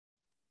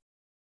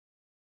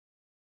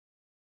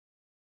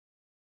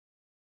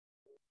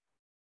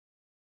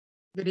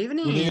Good Good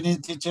evening.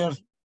 evening, teacher.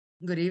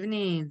 Good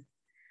evening.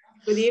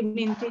 Good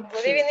evening, teacher.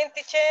 Good evening,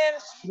 teacher.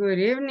 Good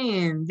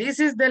evening. This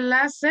is the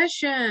last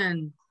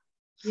session.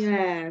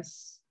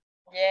 Yes.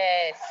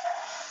 Yes.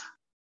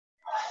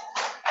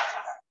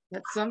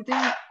 That's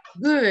something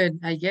good,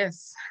 I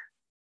guess.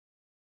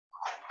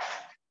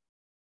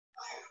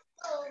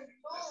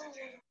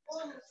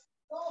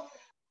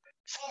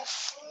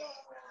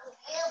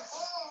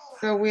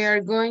 So we are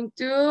going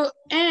to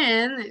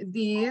end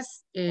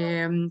this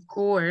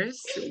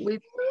course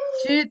with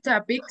two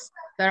topics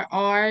that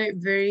are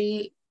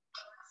very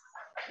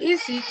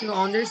easy to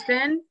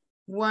understand.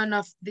 One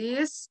of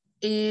these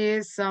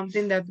is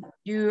something that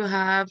you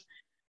have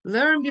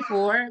learned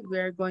before. We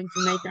are going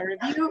to make a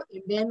review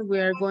and then we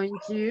are going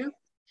to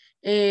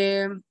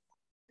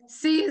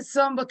see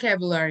some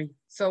vocabulary.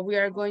 So we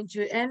are going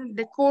to end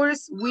the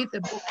course with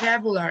the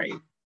vocabulary.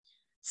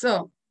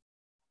 So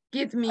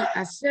give me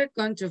a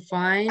second to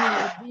find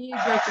the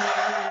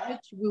document in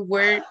which we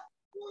were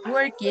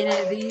working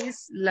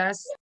this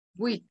last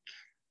week.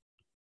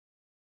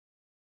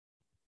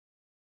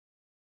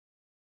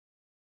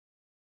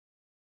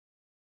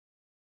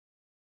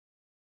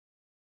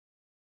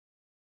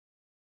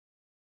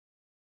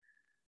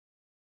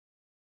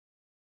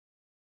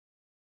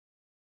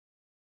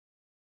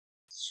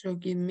 So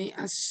give me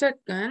a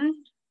second.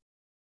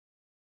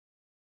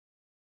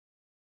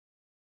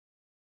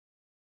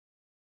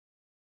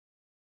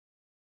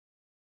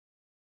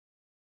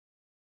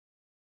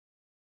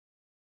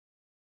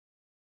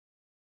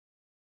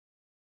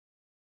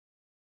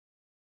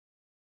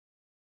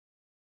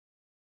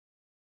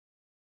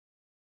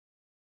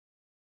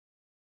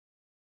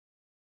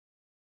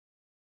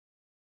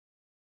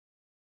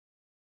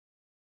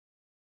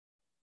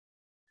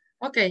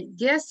 Okay,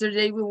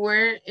 yesterday we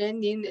were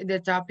ending the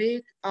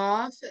topic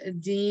of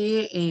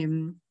the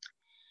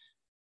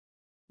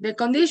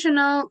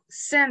conditional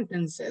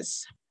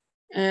sentences.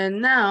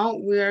 And now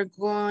we are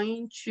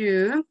going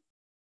to,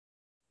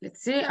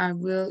 let's see, I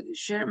will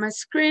share my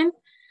screen.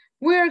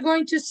 We are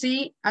going to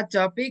see a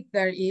topic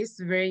that is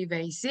very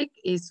basic.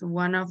 It's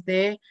one of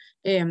the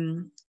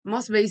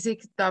most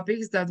basic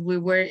topics that we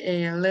were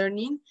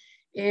learning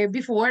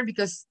before,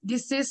 because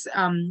this is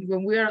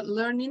when we are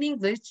learning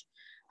English,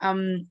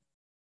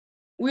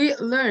 we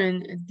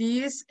learn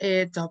this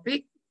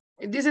topic.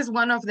 This is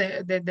one of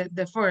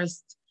the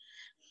first.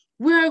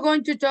 We are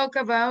going to talk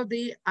about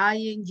the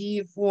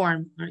ing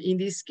form. In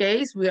this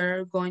case, we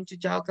are going to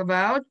talk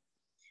about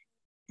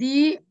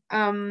the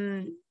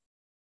gerund.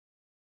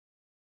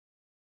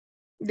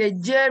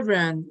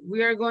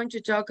 We are going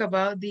to talk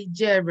about the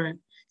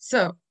gerund.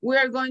 So we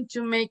are going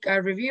to make a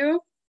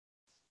review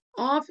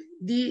of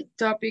the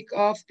topic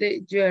of the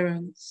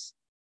gerunds.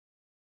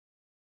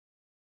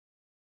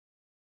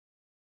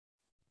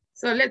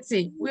 So let's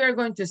see, we are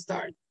going to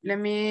start. Let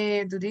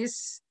me do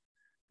this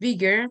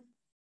bigger.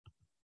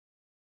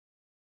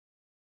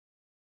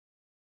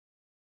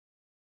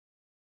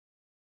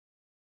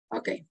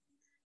 Okay,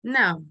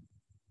 now.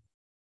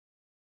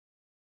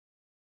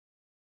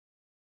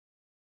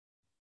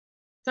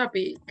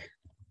 Topic.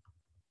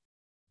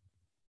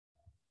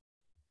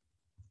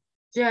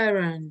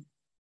 Gerund.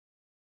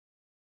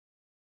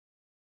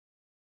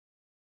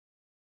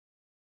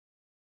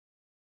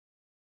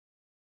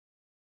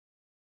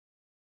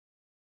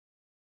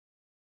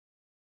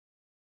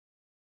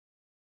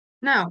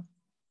 Now,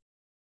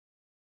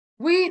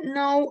 we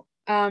know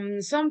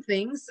some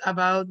things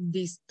about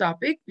this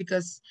topic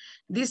because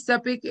this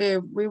topic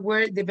we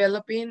were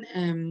developing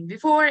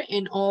before,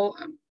 and all.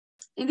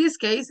 In this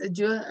case,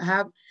 you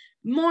have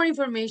more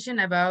information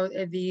about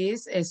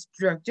this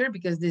structure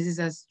because this is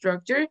a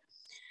structure.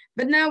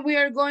 But now we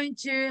are going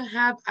to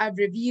have a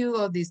review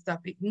of this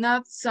topic,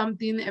 not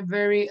something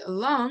very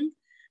long.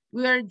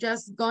 We are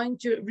just going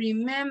to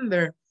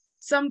remember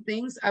some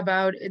things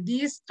about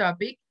this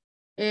topic.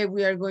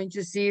 We are going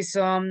to see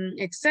some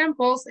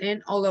examples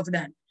and all of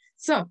that.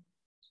 So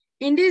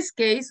in this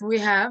case, we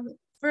have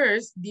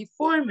first the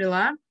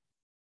formula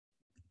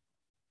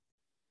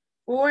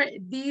for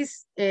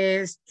this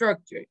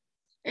structure.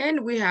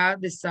 And we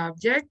have the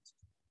subject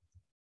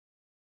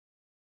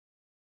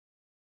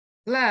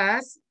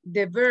plus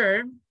the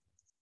verb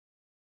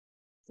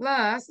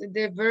plus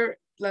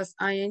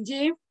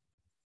ing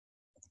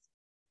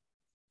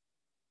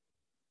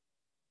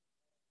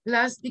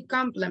plus the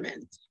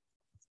complement.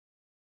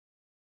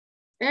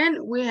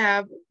 And we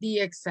have the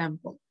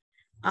example.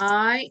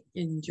 I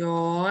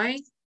enjoy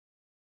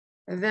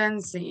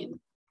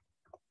dancing.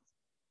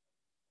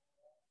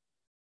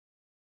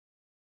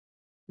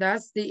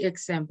 That's the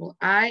example.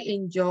 I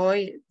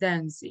enjoy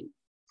dancing.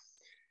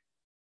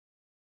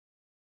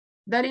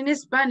 That in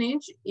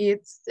Spanish,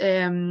 it's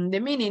the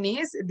meaning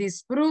is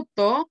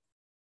disfruto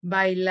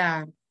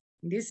bailar.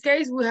 In this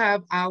case, we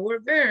have our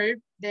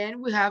verb,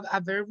 then we have a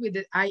verb with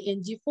the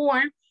ing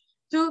form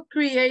to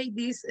create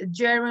this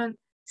gerund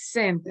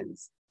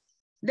sentence.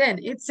 Then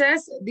it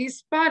says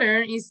this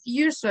pattern is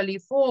usually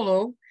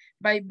followed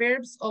by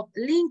verbs of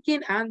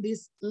linking and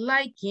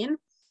disliking,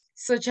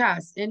 such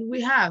as, and we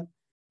have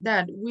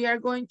that we are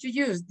going to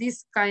use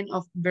this kind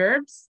of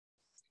verbs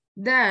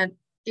that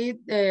it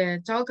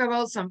talk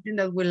about something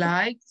that we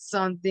like,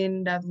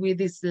 something that we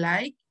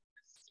dislike,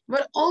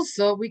 but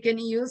also we can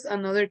use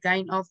another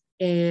kind of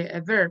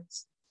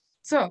verbs.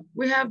 So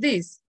we have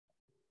this.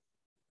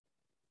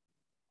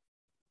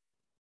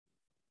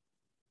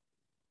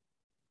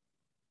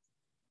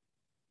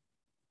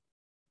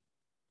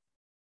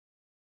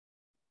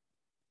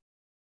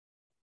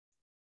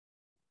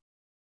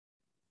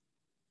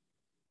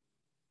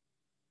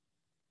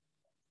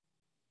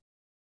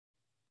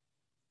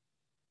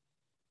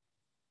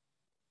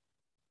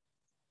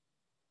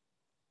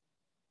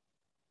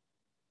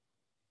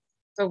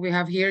 So we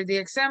have here the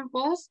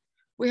examples.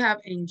 We have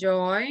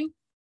enjoy.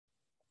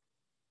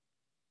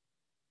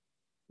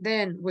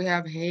 Then we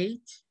have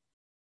hate.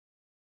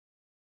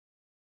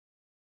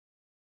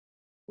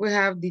 We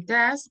have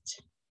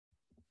detest.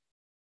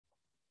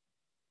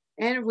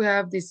 And we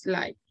have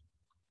dislike.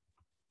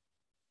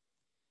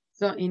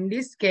 So in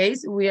this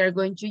case, we are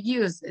going to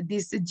use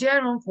this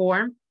gerund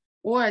form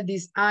or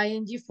this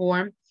ing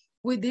form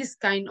with this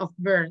kind of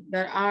verb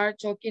that are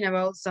talking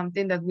about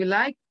something that we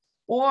like,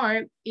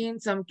 or in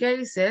some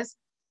cases,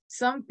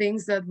 some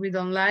things that we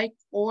don't like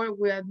or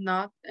we are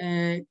not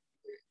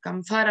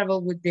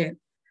comfortable with them.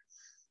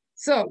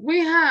 So we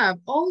have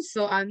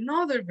also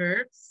another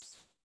verbs.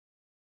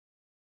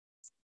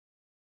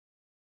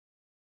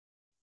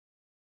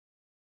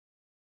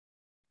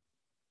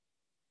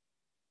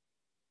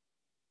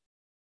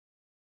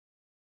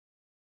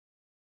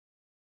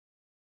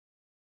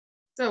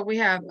 So we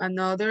have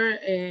another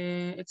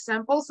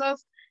examples of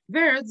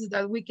verbs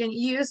that we can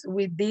use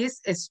with this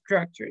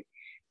structure.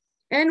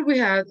 And we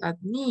have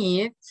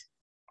admit,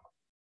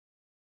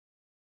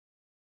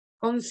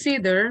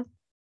 consider,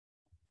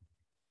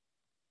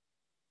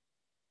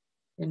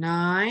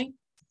 deny,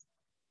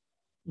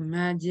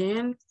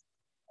 imagine,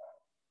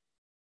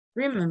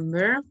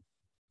 remember,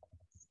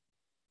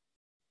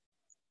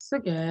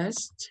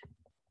 suggest,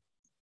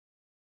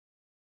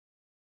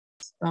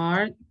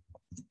 start,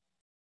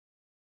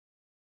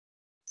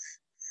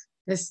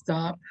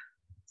 stop,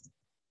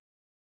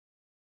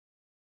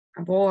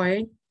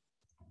 avoid,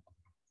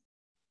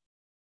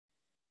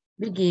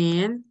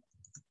 begin,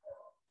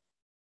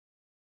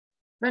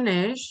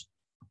 finish,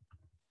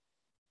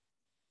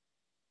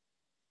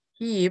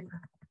 keep,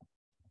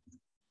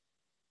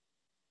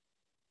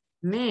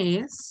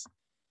 miss,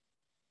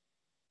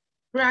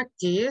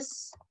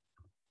 practice,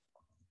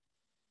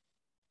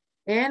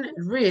 and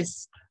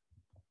risk.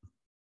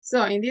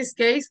 So in this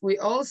case, we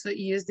also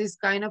use this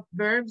kind of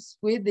verbs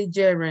with the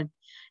gerund.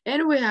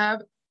 And we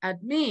have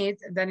admit,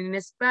 that in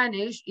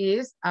Spanish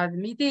is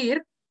admitir,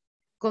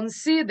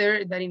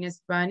 consider, that in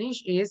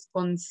Spanish is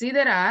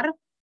considerar,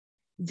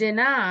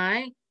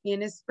 deny,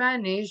 in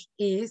Spanish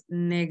is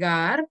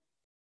negar,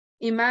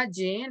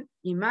 imagine,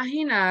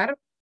 imaginar,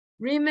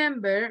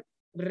 remember,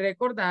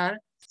 recordar,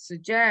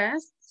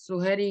 suggest,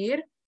 sugerir,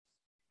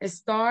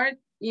 start,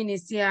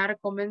 iniciar,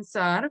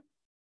 comenzar,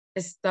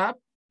 stop,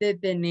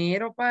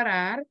 detener o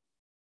parar,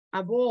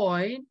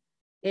 avoid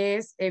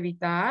es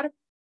evitar,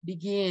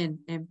 begin,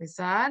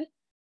 empezar,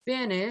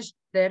 finish,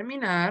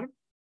 terminar,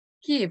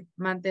 keep,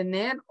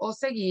 mantener o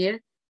seguir,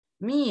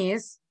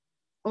 miss,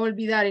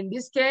 olvidar. In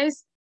this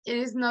case, it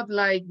is not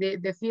like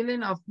the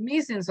feeling of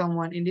missing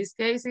someone. In this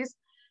case, is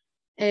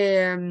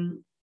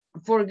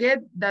forget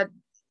that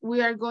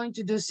we are going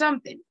to do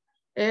something.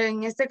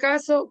 En este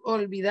caso,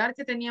 olvidar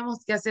que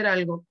teníamos que hacer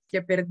algo,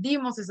 que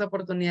perdimos esa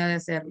oportunidad de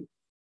hacerlo.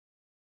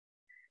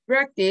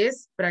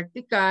 Practice,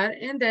 practicar,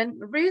 and then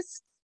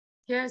risk,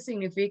 que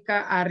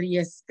significa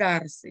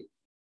arriesgarse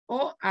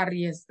o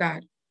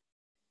arriesgar.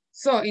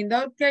 So in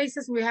those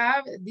cases, we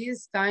have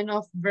this kind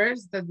of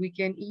verbs that we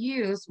can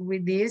use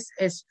with this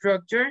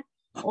structure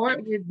or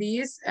with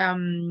this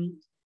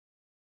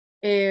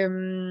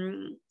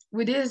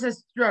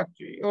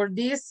structure or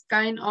this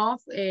kind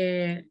of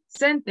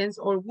sentence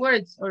or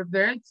words or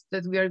verbs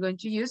that we are going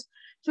to use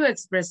to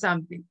express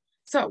something.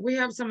 So we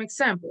have some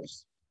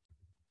examples.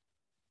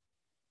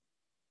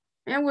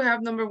 And we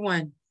have number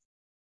one.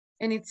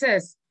 And it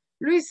says,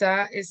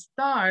 Luisa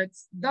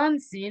starts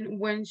dancing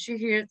when she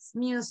hears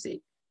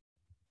music.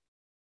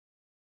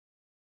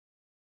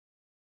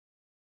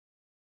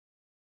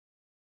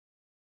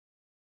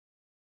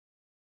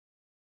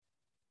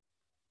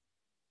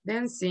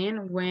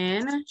 Dancing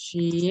when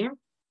she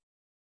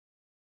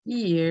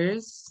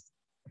hears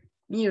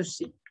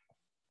music.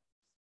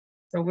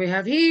 So we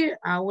have here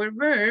our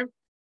verb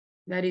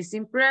that is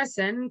in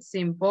present,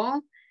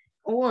 simple,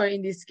 or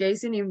in this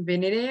case in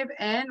infinitive,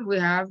 and we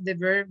have the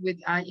verb with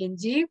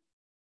ing.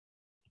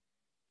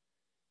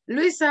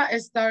 Luisa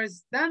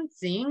starts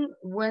dancing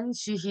when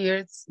she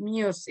hears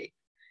music.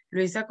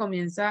 Luisa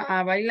comienza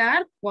a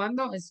bailar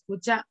cuando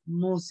escucha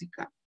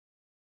música.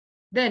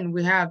 Then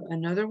we have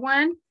another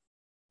one,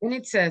 and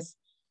it says,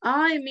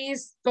 I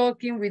miss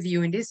talking with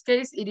you. In this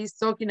case, it is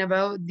talking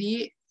about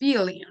the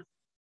feeling.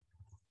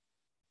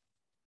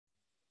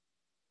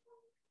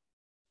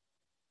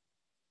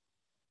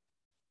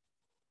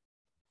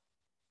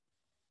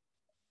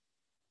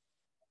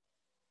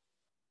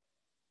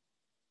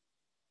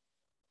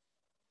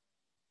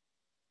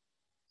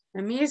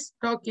 I miss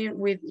talking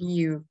with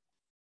you.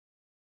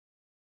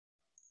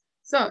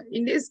 So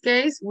in this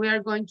case, we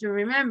are going to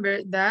remember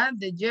that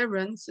the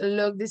gerunds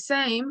look the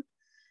same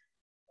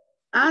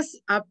as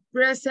a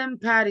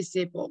present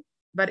participle,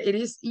 but it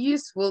is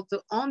useful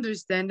to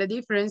understand the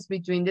difference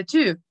between the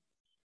two.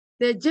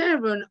 The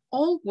gerund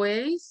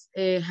always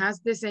has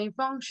the same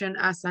function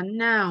as a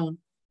noun,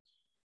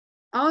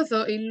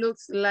 although it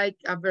looks like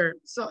a verb.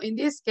 So in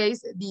this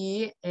case,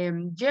 the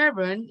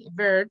gerund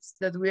verbs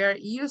that we are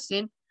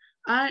using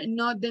are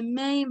not the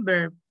main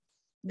verb.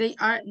 They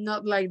are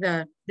not like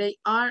that. They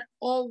are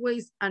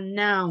always a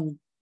noun.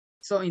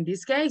 So in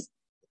this case,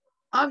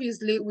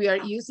 obviously we are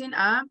using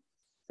a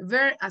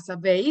verb as a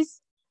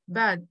base,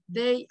 but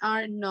they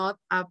are not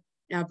a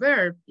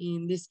verb.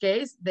 In this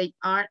case, they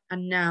are a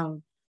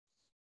noun.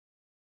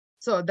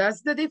 So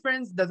that's the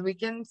difference that we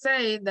can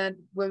say that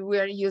when we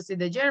are using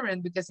the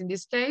gerund, because in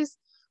this case,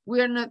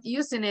 we are not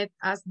using it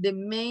as the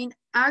main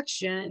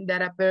action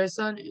that a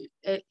person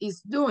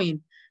is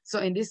doing. So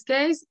in this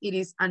case, it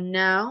is a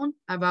noun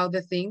about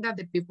the thing that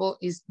the people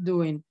is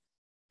doing.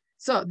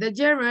 So the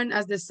gerund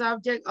as the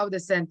subject of the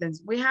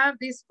sentence. We have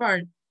this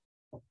part.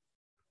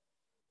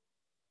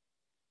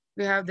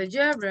 We have the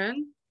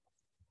gerund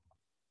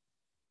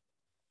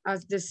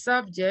as the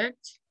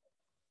subject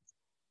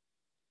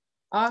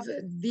of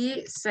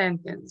the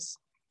sentence.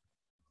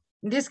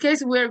 In this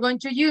case, we're going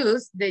to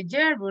use the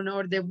gerund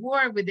or the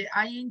word with the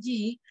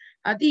ing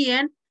at the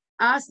end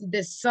as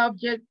the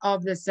subject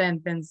of the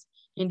sentence.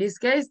 In this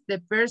case, the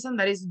person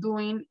that is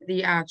doing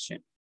the action.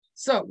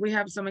 So we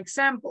have some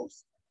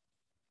examples.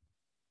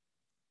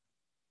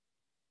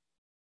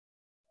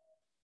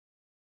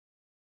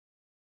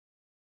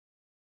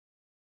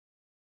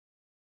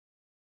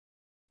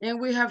 And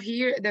we have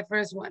here the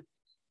first one.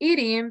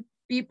 Eating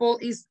people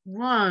is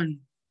wrong.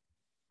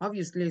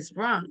 Obviously, it's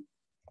wrong.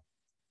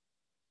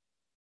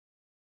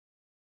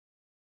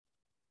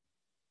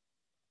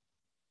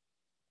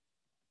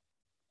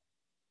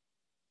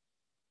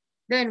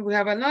 Then we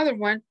have another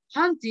one.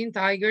 Hunting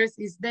tigers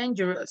is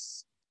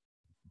dangerous.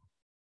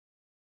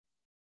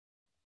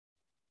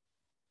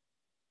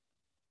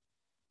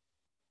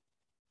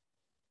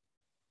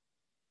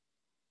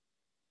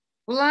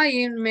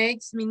 Flying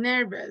makes me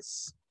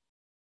nervous.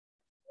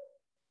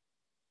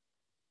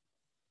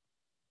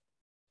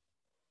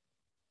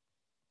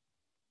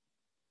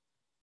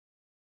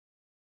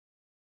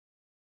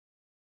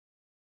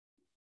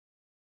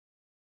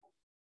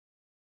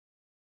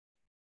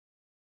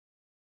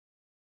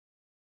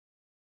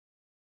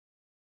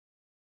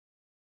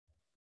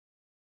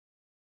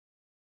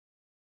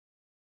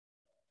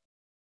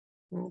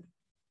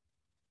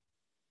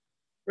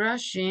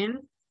 Brushing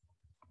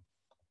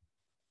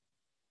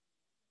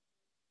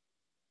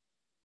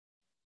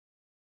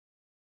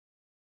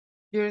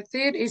your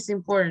teeth is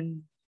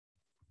important.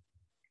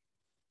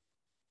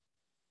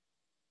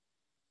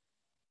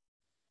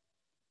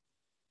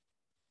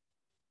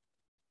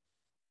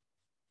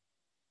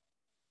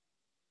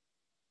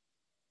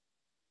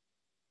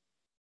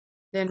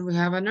 Then we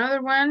have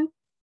another one.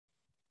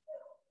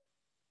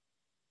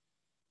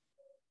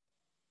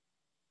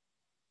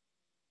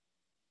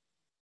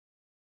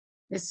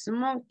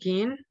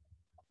 Smoking.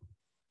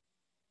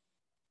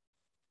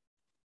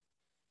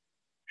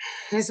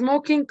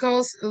 Smoking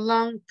causes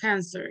lung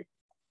cancer.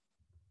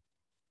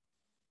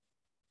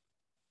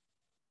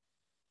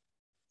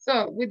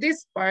 So with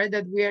this part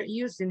that we are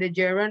using the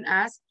gerund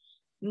as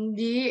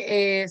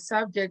the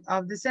subject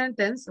of the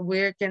sentence,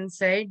 we can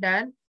say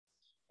that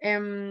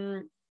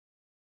the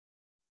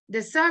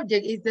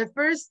subject is the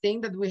first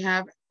thing that we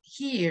have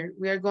here.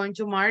 We are going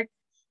to mark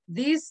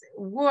this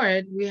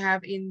word we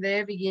have in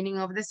the beginning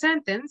of the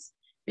sentence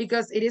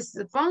because it is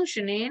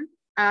functioning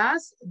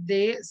as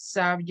the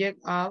subject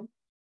of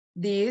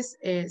this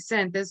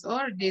sentence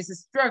or this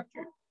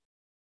structure.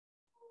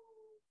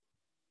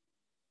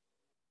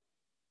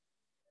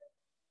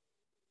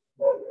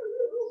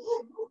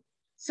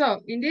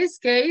 So in this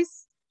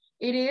case,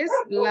 it is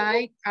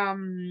like,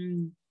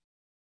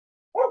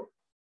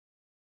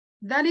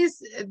 that is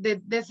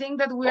the thing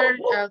that we're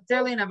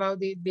telling about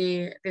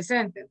the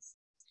sentence.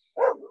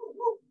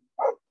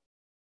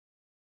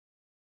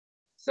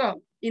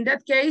 So in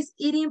that case,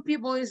 eating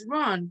people is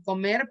wrong.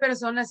 Comer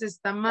personas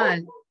está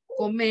mal.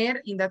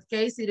 Comer, in that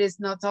case, it is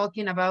not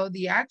talking about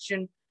the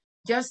action,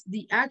 just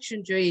the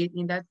action to eat.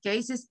 In that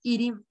case, is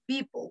eating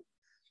people.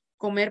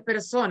 Comer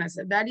personas.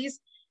 That is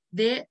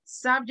the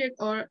subject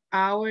or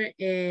our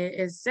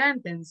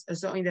sentence.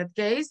 So in that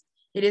case,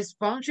 it is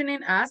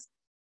functioning as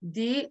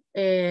the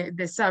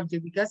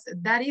subject because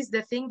that is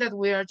the thing that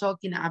we are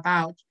talking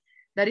about.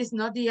 That is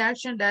not the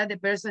action that the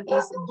person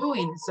is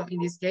doing. So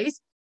in this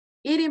case,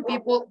 eating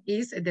people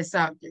is the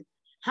subject.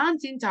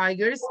 Hunting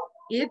tigers,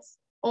 it's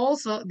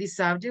also the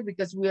subject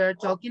because we are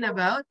talking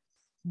about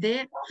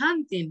the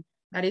hunting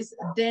that is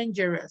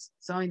dangerous.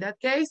 So in that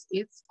case,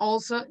 it's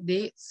also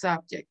the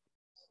subject.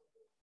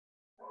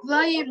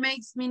 Flying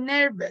makes me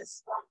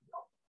nervous.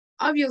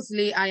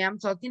 Obviously, I am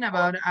talking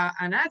about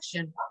an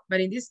action,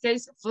 but in this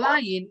case,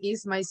 flying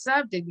is my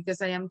subject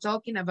because I am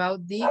talking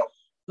about the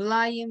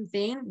flying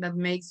thing that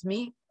makes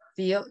me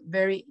feel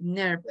very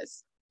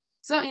nervous.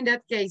 So in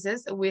that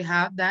cases, we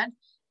have that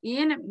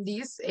in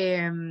these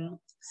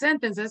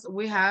sentences,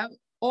 we have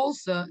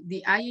also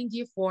the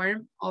ing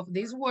form of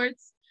these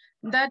words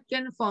that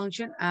can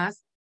function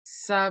as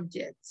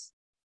subjects.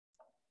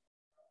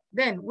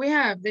 Then we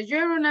have the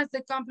gerund as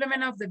the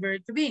complement of the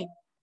verb to be.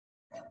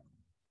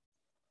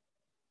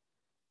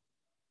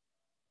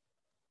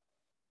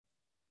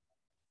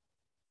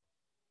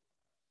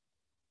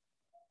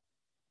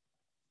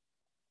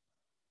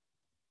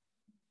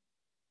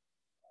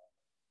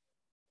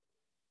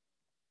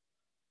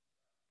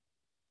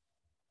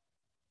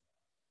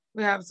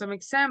 We have some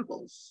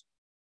examples.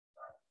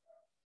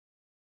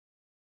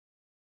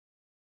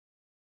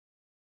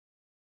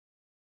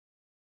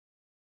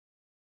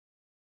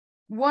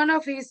 One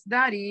of his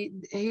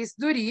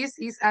duties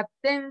is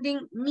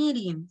attending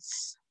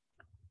meetings.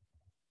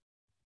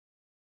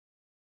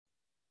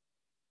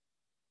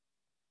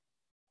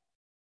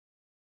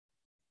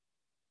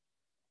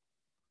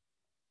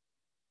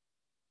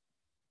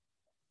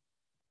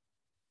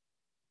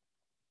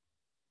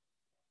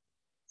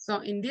 So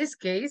in this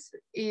case,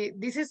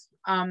 this is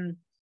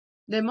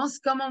the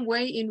most common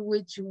way in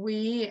which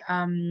we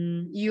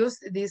use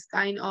this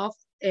kind of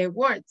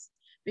words,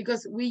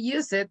 because we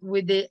use it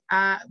with the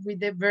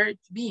verb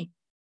to be.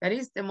 That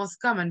is the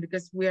most common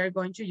because we are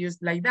going to use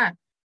like that.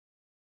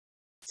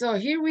 So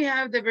here we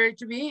have the verb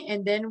to be,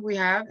 and then we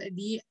have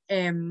the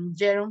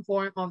gerund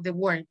form of the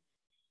word.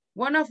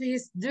 One of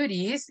his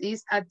duties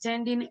is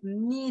attending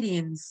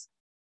meetings.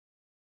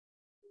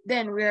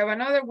 Then we have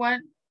another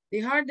one. The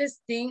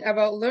hardest thing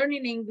about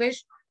learning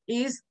English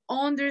is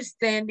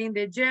understanding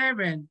the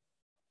gerund.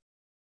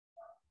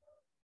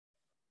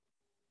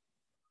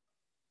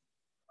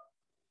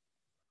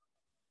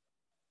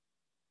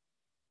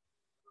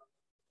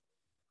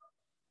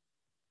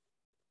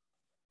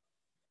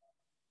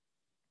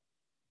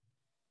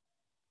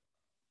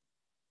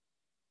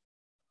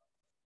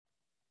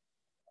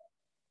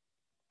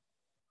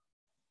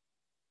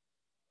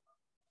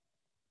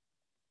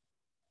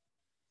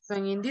 So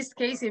in this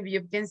case, if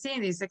you can see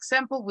in this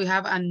example, we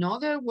have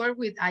another word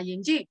with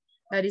ing,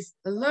 that is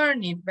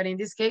learning. But in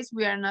this case,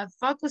 we are not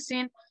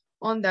focusing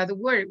on that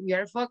word. We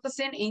are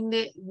focusing in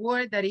the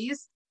word that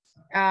is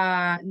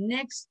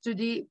next to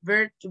the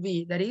verb to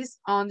be, that is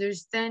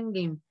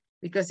understanding,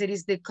 because it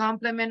is the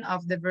complement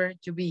of the verb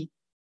to be.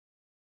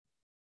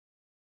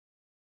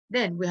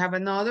 Then we have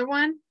another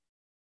one.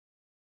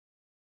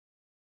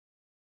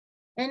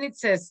 And it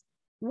says,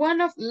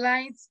 one of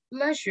life's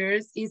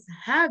pleasures is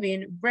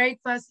having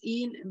breakfast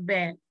in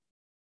bed.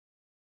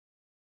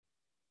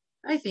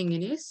 I think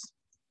it is.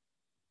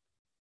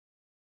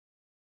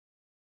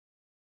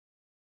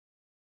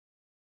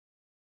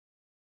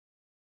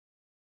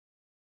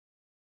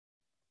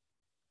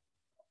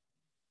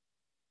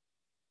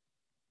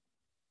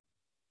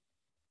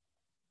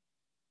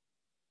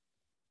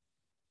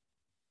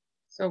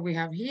 So we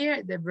have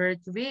here the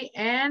verb to be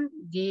and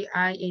the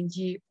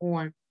ing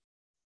form.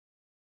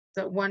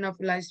 So one of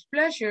life's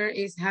pleasure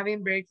is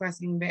having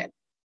breakfast in bed.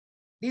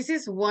 This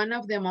is one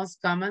of the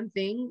most common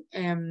thing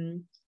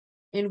in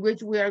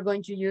which we are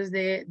going to use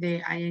the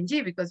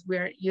ing, because we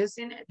are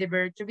using the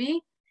verb to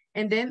be,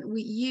 and then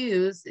we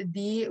use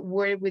the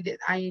word with the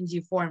ing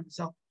form.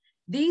 So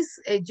this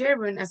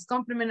gerund as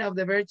complement of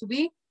the verb to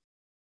be,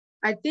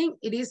 I think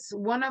it is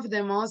one of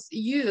the most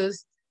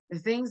used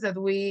things that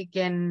we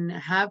can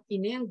have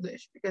in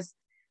English, because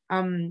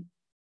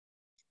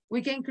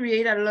we can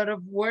create a lot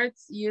of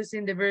words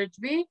using the verb to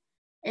be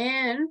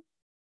and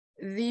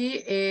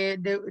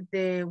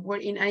the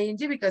word in ing,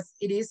 because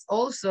it is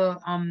also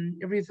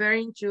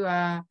referring to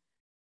a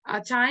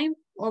time,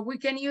 or we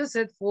can use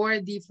it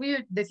for the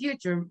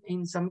future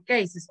in some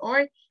cases,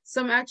 or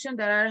some action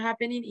that are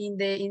happening in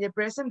the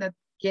present that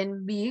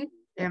can be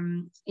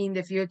in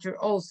the future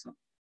also.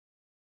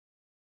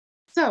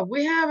 So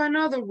we have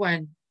another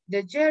one,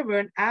 the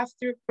gerund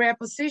after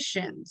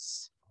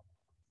prepositions.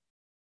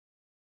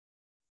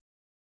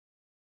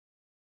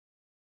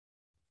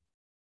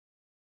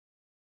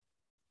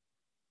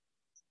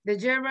 The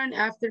gerund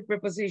after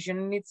preposition,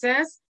 and it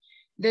says,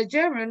 the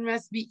gerund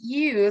must be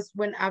used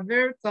when a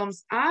verb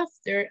comes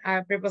after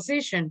a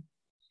preposition.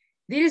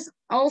 This is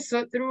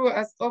also true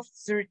as of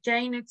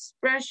certain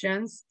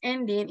expressions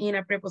ending in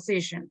a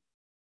preposition.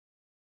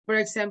 For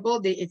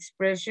example, the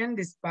expression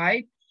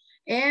despite,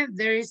 and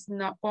there is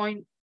no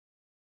point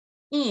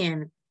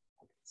in.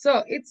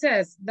 So it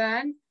says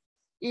that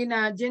in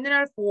a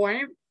general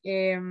form,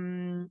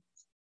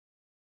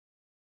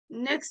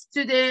 next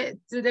to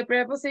the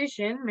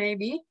preposition,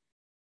 maybe,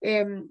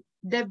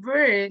 the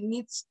verb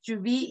needs to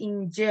be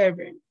in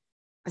gerund.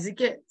 Así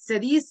que se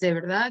dice,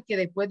 ¿verdad? Que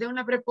después de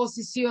una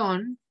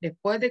preposición,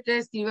 después de que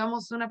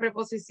escribamos una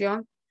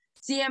preposición,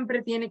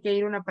 siempre tiene que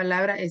ir una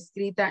palabra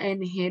escrita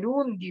en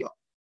gerundio.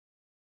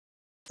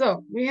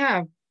 So, we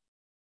have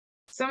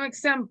some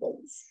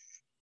examples.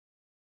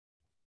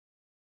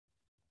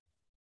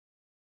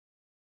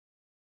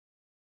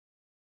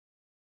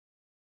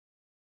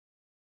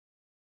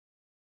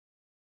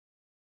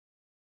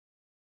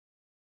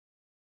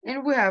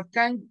 And we have,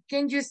 can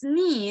you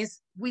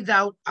sneeze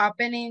without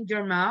opening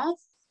your mouth?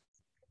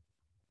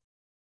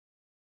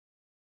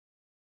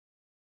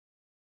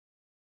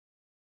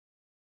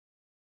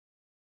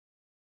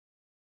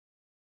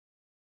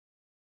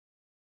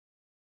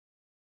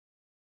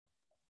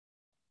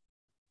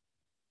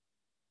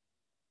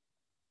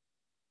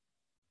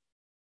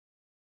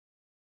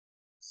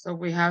 So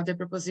we have the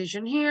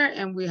preposition here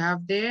and we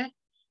have the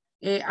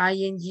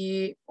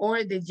ing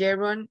or the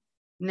gerund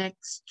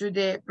next to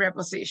the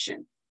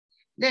preposition.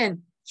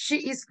 Then,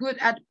 she is good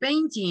at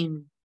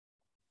painting.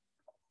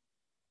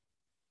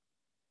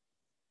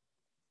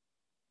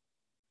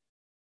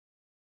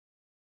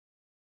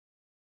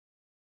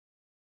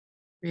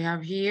 We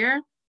have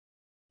here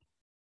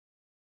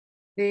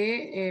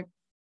the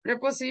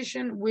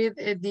preposition with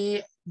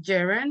the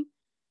gerund.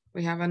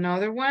 We have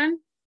another one.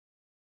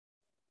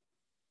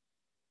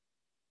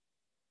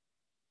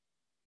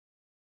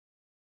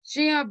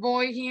 She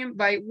avoided him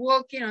by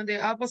walking on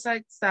the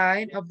opposite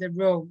side of the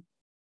road.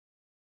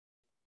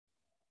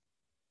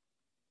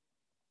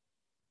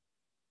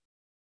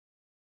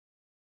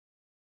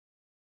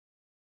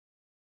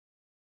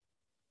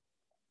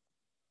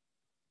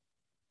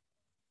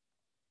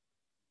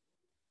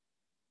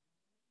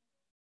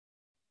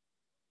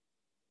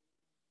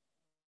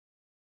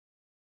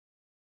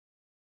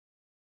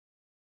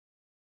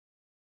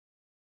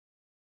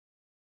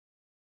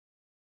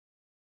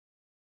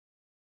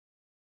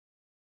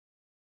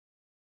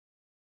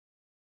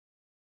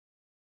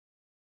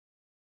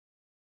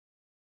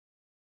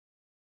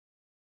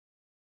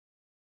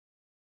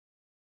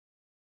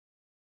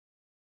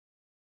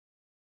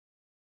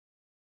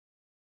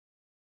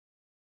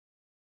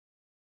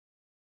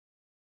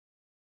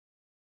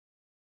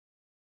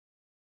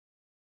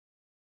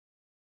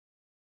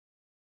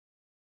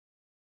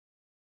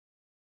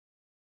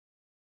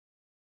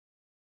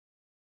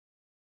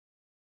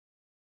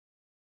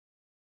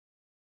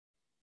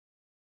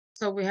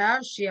 So we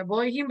have, she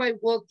avoided him by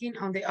walking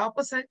on the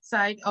opposite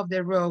side of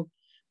the road.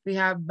 We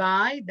have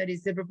by, that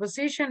is the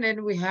preposition,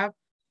 and we have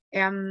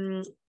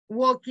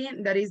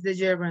walking, that is the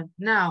gerund.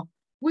 Now,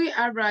 we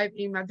arrived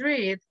in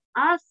Madrid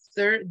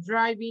after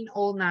driving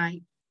all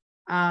night.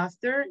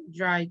 After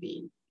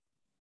driving.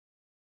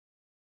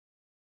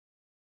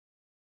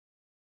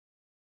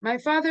 My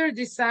father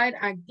decided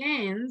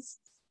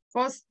against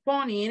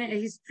postponing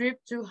his trip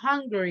to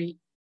Hungary.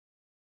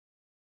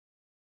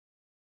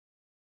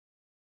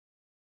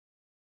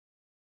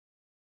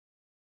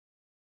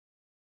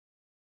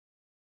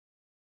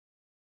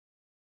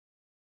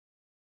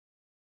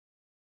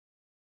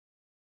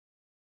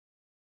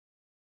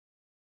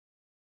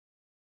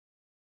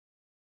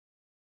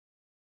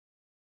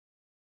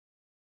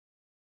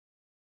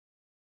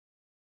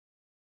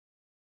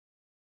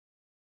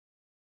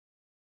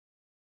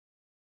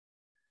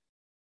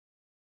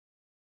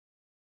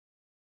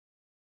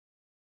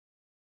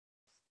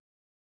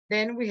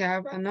 Then we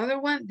have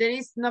another one. There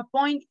is no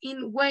point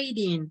in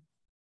waiting.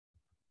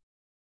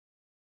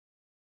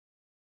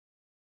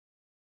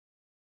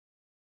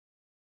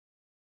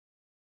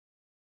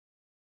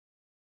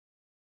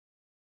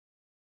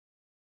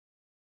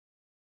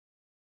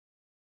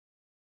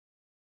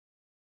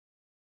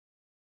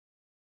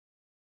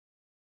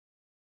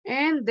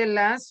 And the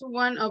last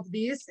one of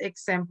these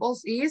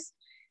examples is,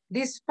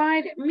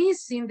 despite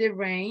missing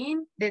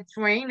the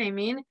train, I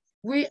mean,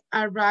 we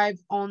arrived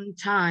on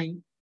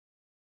time.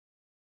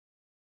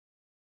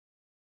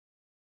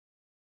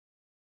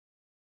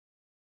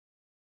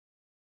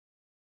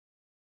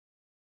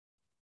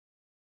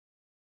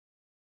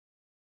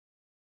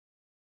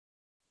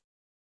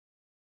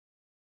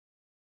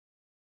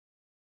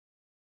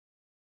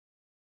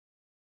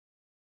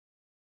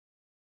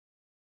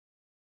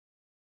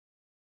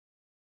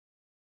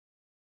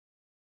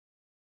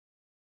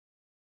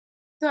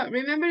 So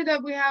remember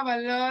that we have a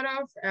lot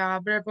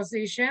of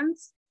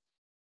prepositions,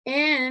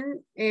 and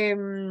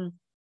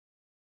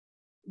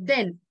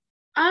then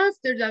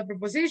after that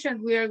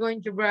preposition, we are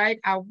going to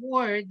write a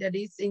word that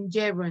is in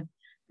gerund,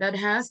 that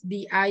has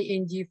the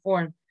ing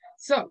form.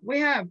 So we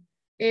have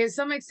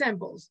some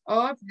examples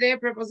of the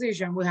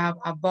preposition. We have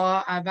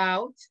about,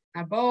 abroad,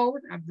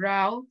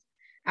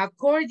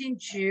 according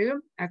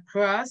to,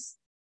 across,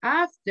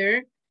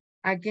 after,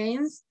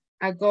 against,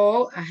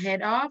 ago,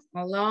 ahead of,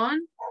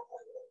 along.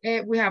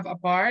 We have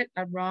apart,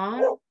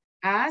 around,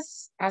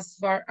 as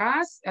far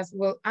as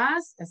well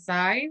as,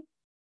 aside.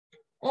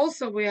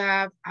 Also, we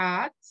have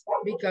at,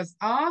 because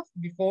of,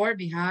 before,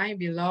 behind,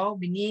 below,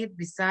 beneath,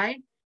 beside,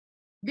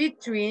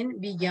 between,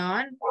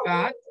 beyond,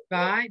 but,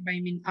 by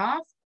mean of,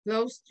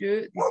 close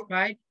to,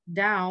 despite,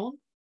 down,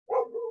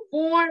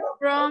 for,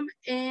 from,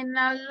 and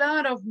a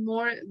lot of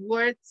more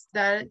words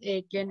that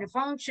can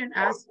function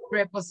as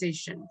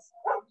prepositions.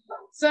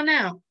 So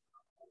now,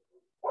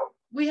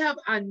 we have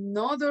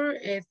another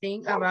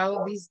thing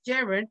about this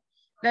gerund,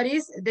 that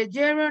is the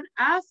gerund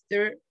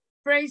after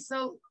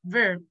phrasal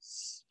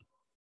verbs.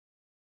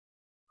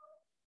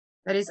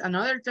 That is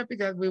another topic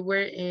that we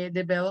were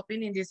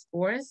developing in this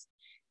course.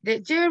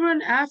 The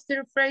gerund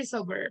after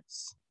phrasal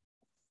verbs.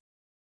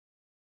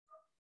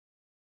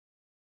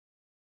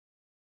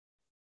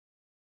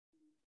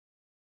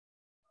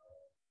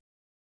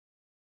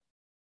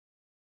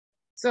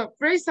 So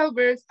phrasal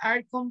verbs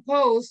are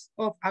composed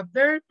of a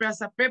verb plus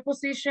a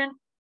preposition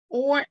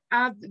or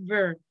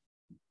adverb.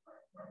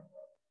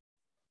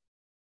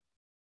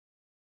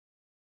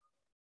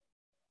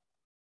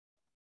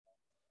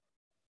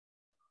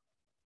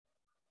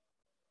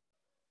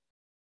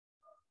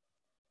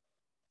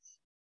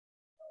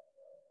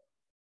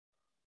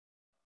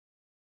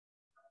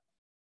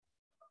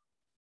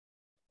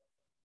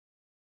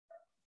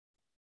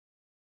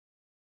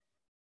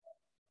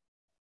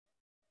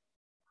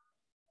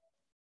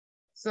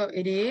 So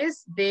it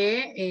is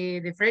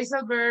the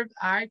phrasal verbs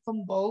are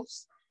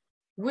composed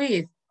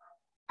with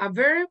a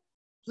verb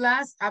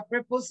plus a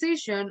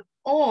preposition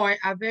or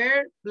a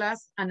verb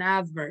plus an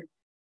adverb.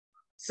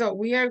 So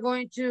we are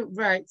going to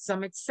write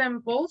some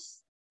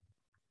examples.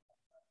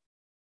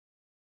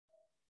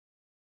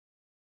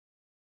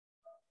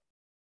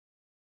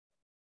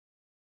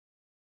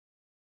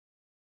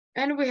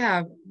 And we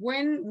have,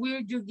 when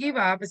will you give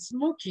up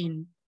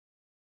smoking?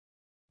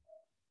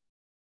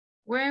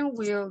 When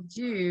will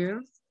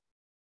you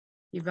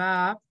give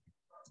up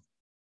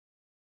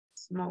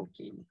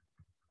smoking?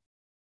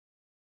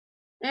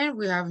 And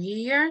we have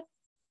here,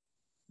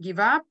 give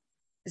up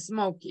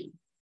smoking.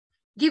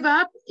 Give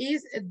up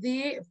is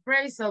the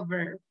phrasal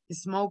verb.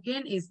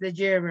 Smoking is the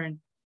gerund.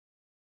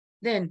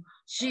 Then,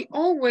 she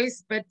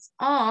always puts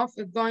off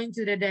going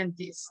to the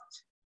dentist.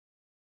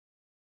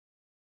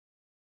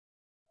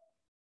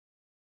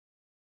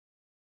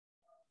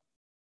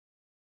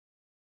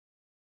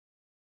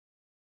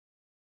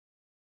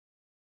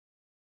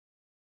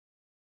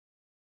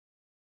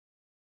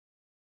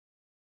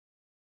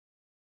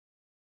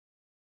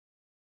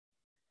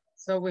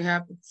 So we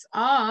have puts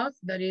off,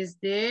 that is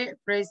the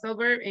phrasal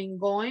verb, and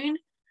going,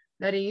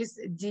 that is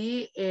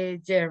the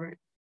gerund.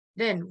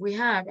 Then we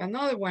have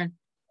another one.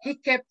 He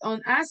kept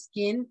on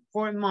asking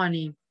for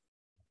money.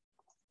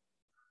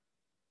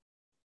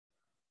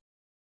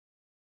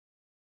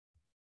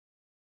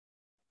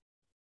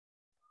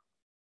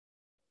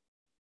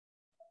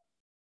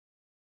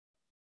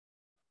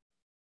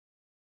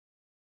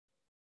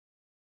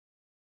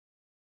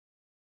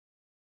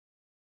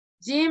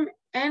 Jim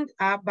ended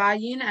up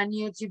buying a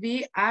new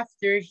TV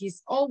after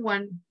his old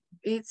one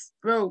is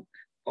broke.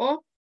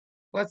 Oh,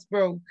 what's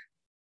broke?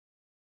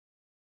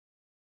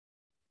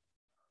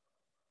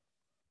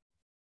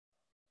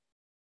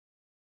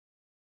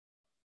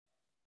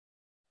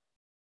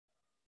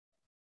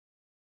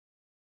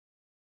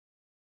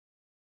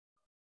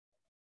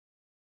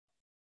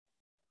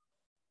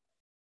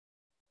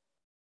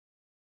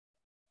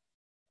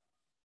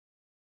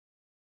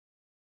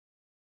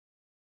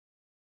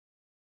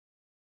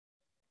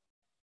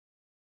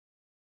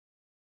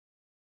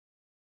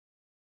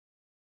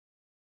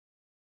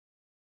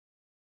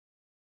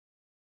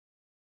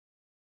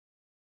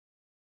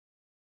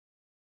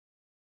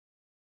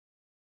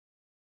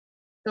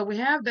 So we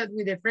have that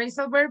with the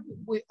phrasal verb.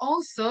 We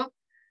also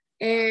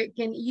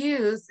can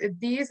use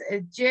this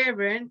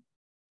gerund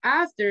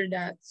after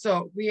that.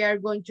 So we are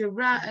going to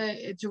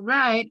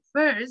write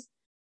first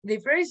the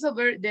phrasal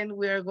verb, then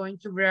we are going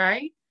to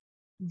write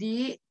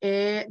the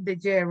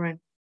gerund.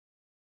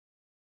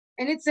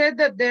 And it said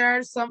that there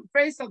are some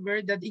phrasal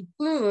verb that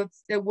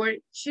includes the word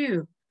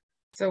to.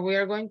 So we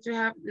are going to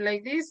have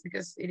like this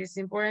because it is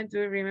important to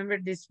remember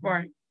this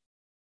part.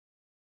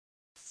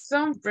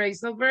 Some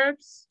phrasal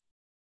verbs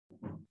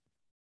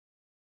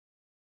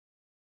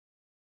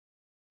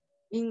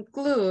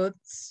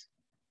includes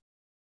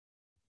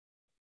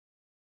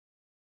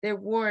the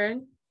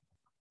word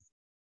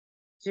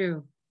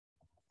to.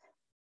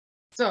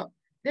 So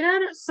there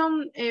are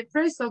some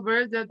phrasal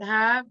verbs that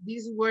have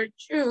this word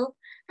to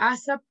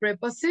as a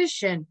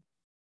preposition.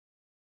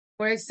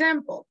 For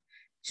example,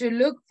 to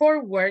look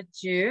forward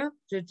to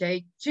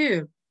take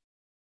to.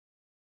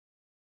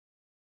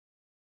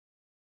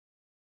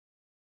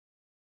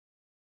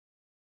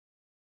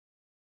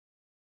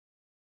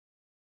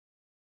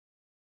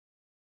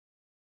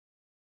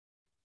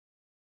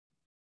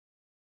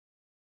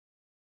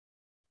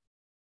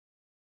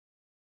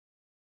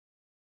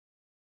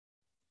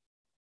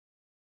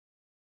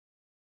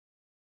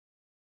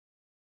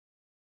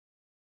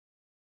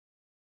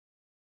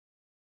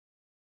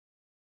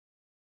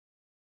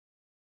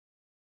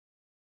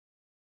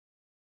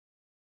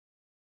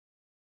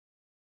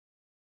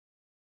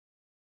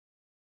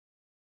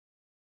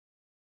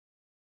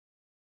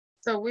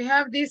 So we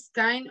have this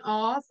kind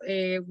of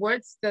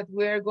words that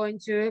we're going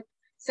to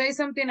say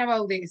something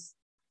about this.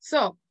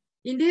 So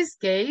in this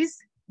case,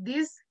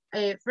 this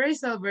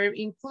phrasal verb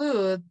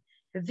include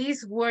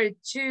this word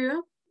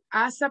to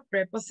as a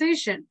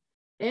preposition.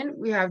 And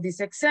we have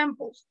these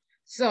examples.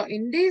 So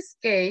in this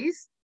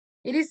case,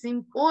 it is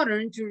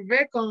important to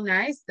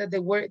recognize that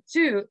the word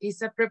to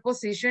is a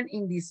preposition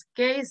in these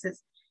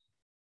cases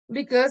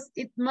because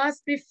it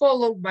must be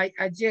followed by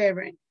a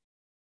gerund.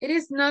 It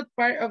is not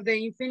part of the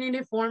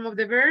infinitive form of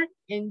the verb,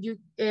 and you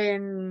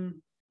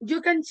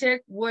can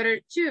check whether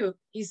to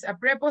is a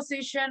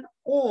preposition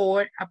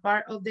or a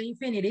part of the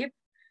infinitive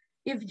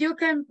if you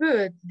can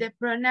put the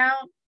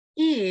pronoun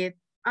it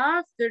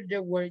after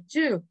the word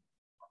to.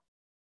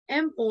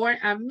 and for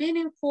a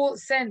meaningful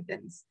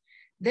sentence.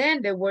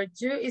 Then the word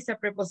to is a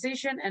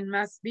preposition and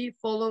must be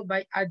followed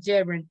by a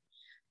gerund.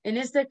 En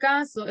este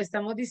caso,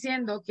 estamos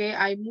diciendo que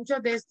hay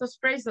muchos de estos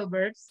phrasal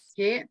verbs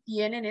que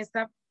tienen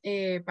esta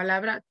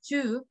palabra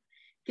to,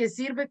 que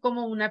sirve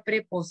como una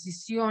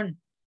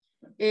preposición.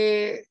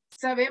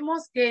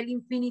 Sabemos que el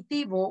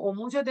infinitivo o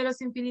muchos de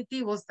los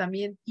infinitivos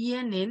también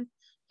tienen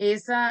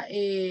esa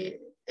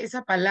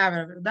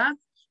palabra, ¿verdad?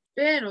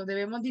 Pero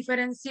debemos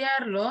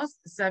diferenciarlos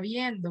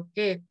sabiendo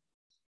que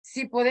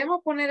si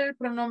podemos poner el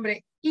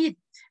pronombre it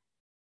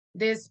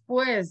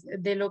después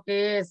de lo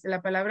que es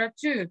la palabra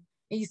to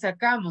y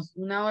sacamos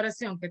una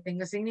oración que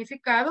tenga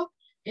significado,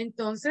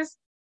 entonces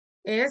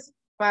es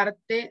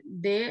parte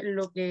de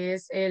lo que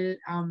es el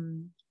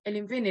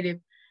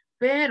infinitive.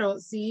 Pero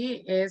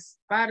si es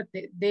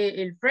parte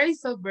del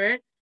phrasal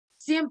verb,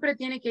 siempre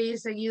tiene que ir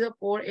seguido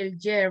por el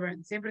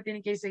gerund, siempre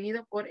tiene que ir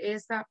seguido por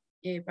esta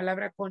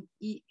palabra con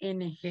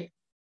ing.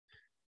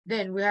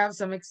 Then we have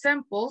some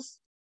examples.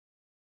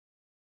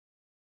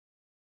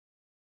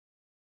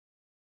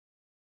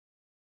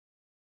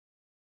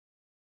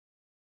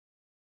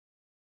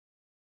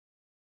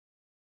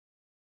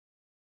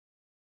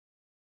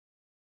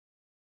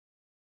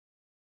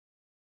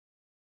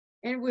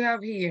 And we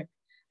have here,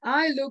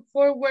 I look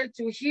forward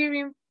to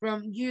hearing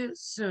from you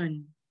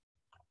soon.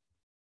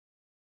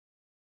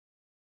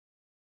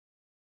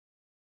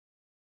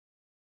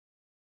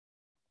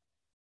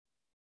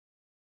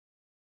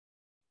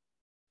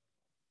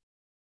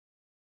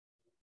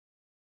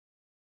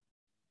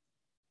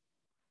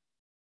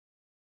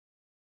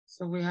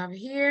 So we have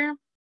here,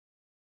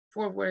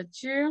 forward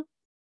to,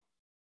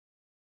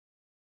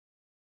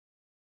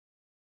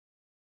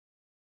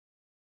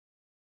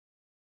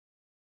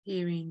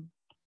 hearing.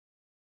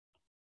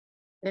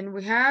 Then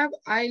we have,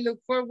 I look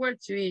forward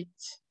to it.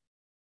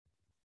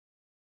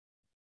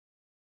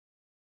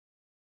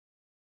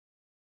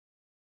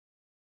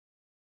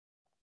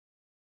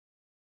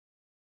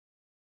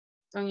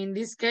 So in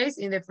this case,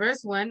 in the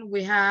first one,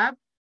 we have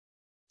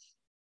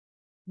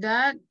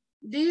that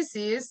this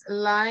is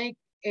like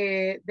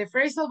the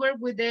phrasal verb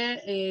with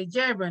the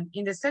gerund.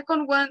 In the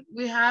second one,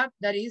 we have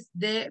that is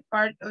the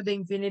part of the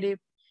infinitive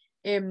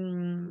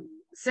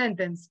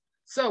sentence.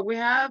 So we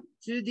have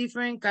two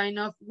different kind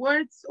of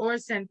words or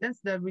sentence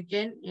that we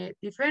can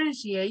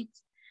differentiate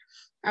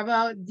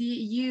about the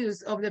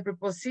use of the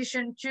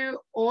preposition to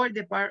or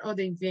the part of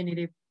the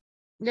infinitive.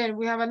 Then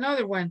we have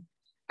another one.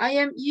 I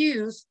am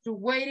used to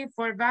waiting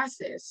for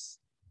buses.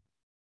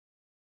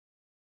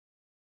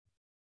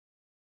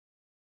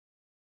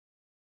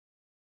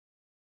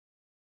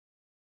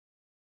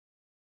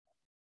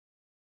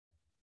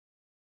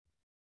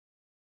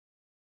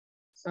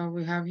 So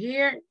we have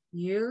here,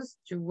 used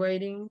to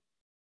waiting.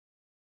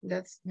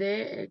 That's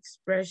the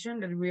expression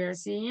that we are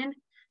seeing.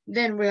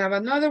 Then we have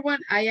another one,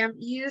 I am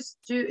used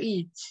to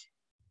eat.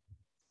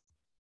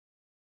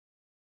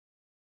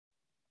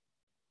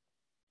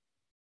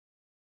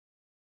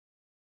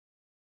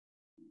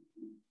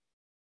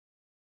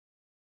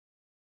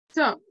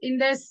 So in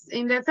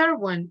the third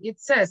one, it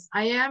says,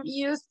 I am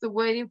used to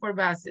waiting for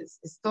buses.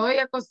 Estoy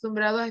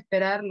acostumbrado a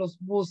esperar los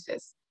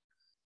buses.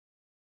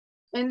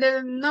 And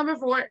the number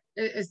 4,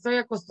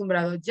 estoy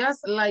acostumbrado,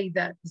 just like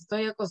that,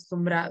 estoy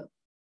acostumbrado.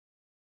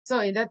 So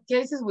in that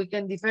cases, we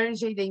can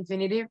differentiate the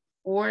infinitive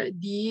or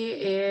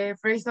the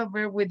phrasal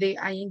verb with the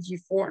ing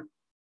form.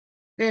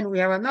 Then we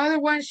have another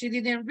one, she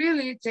didn't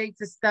really take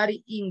to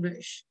study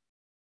English.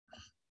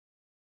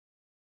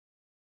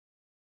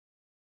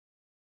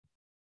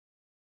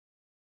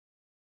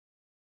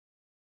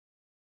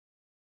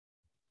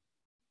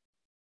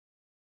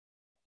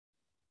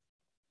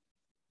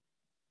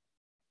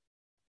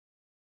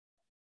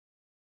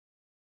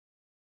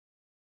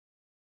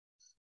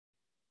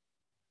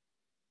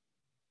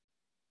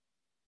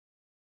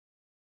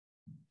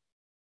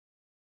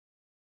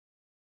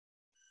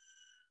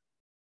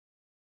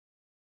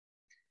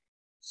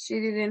 She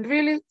didn't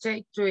really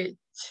take to it.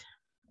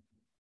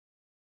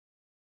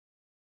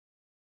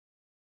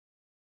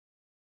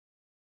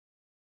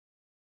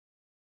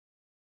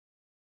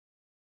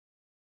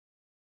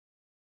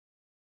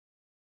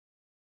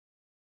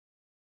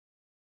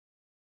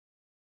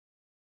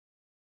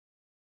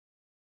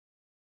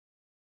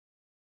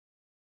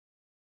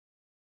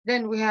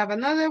 Then we have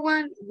another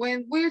one.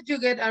 When will you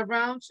get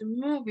around to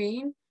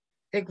moving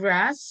the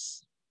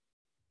grass?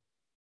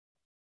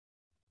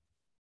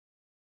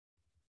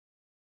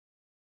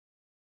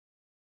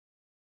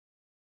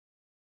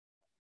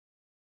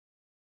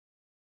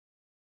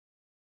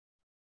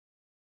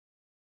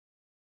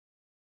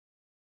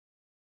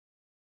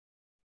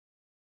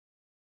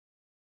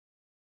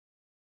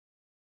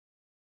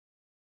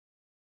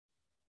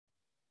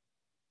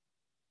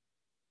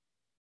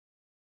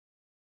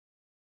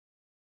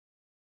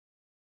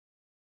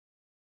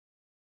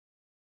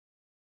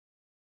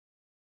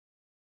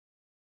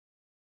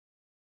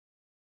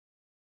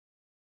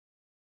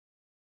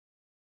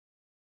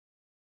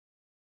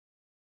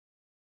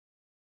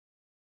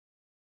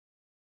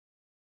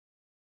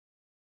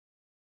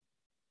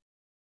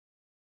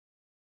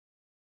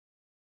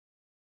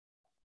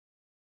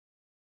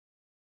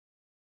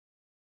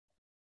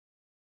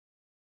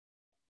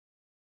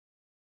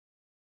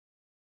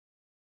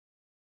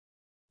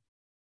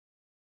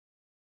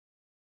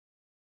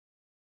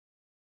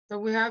 So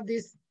we have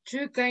this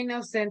two kind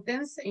of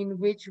sentence in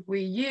which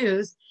we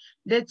use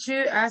the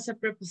to as a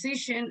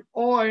preposition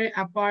or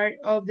a part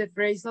of the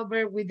phrasal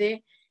verb with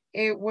the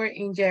word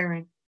in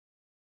gerund.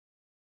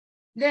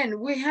 Then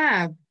we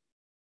have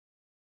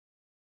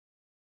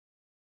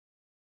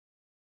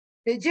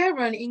the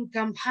gerund in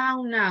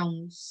compound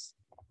nouns.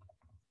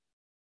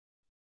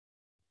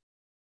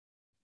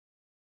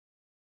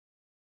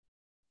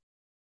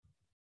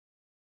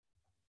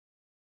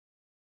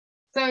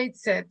 So it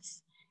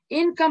says,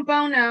 in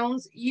compound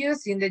nouns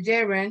using the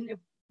gerund,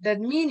 the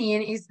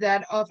meaning is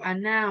that of a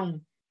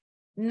noun,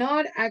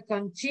 not a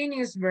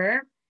continuous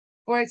verb.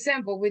 For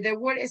example, with the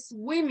word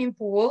swimming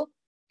pool,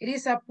 it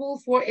is a pool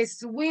for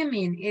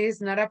swimming. It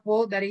is not a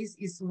pool that is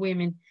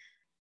swimming.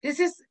 This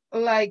is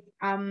like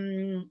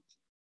the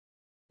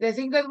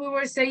thing that we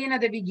were saying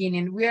at the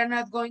beginning. We are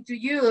not going to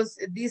use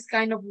these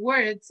kind of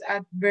words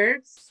as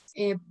verbs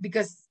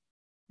because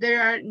they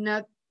are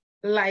not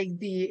like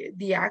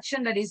the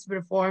action that is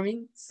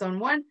performing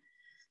someone.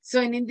 So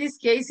in this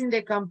case, in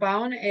the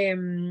compound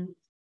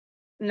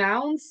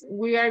nouns,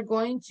 we are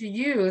going to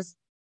use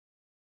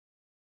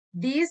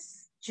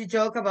this to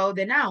talk about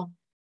the noun.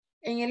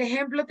 En el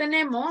ejemplo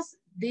tenemos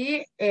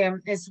the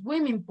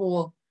swimming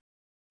pool.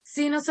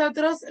 Si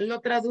nosotros lo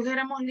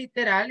tradujéramos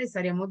literal,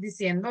 estaríamos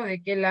diciendo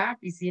de que la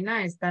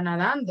piscina está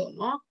nadando,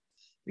 ¿no?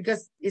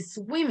 Because it's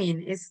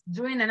swimming, it's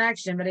doing an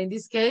action, but in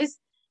this case,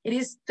 it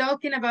is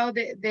talking about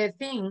the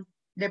thing,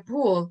 the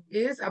pool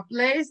is a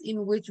place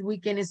in which we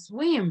can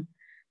swim.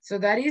 So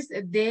that is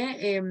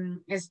the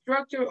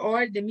structure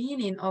or the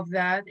meaning of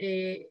that,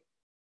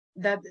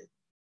 that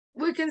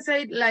we can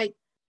say like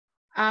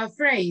a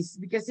phrase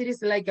because it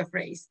is like a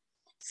phrase.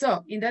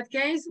 So in that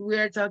case, we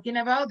are talking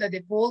about that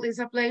the pool is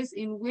a place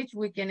in which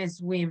we can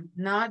swim,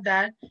 not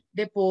that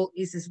the pool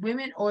is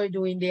swimming or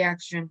doing the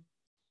action.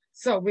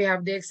 So we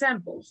have the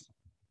examples.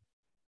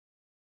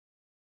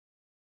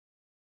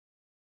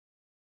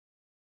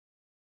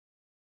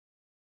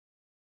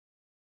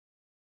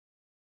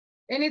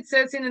 And it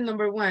says in the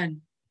number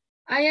 1,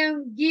 I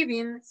am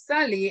giving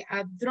Sally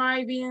a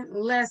driving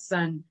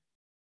lesson.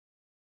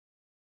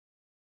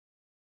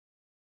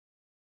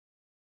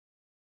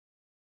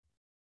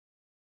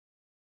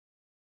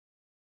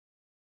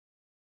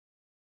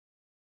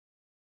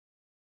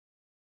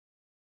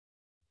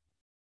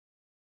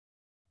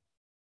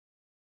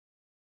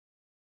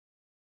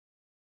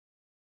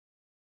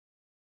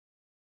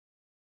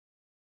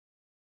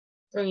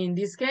 So in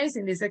this case,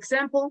 in this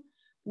example,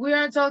 we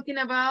are talking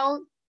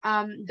about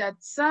that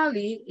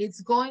Sally is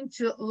going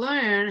to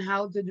learn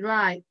how to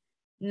drive,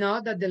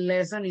 not that the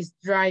lesson is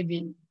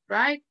driving,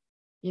 right?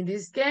 In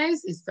this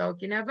case, it's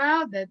talking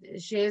about that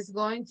she is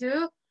going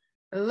to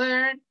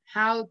learn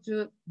how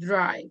to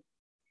drive.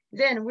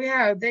 Then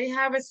they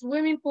have a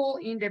swimming pool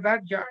in the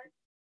backyard.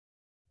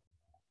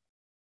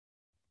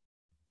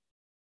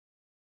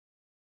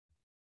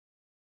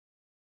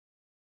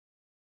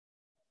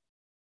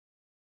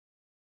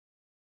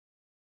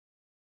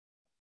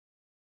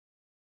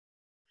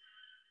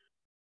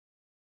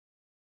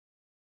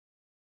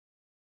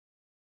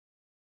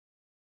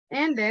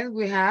 And then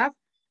we have,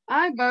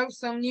 I bought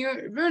some new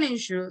running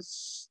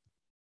shoes.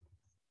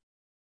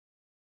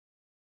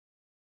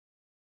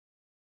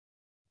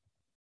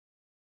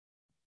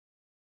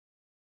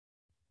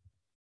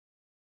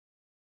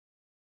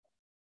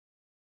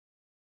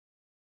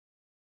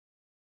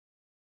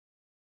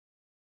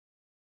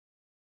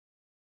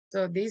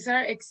 So these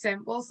are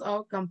examples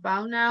of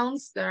compound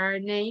nouns that are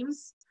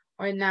names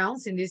or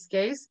nouns in this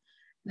case,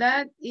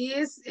 that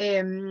is,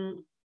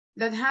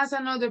 that has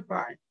another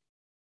part.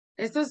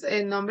 Estos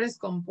nombres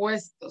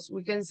compuestos,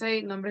 we can say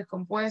nombres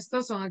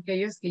compuestos son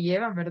aquellos que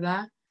llevan,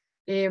 ¿verdad?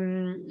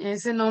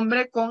 Ese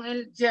nombre con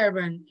el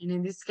gerund, and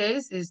in this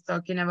case is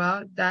talking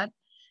about that,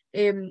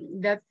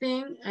 that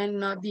thing and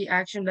not the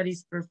action that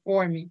is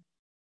performing.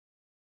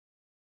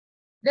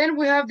 Then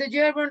we have the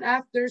gerund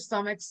after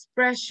some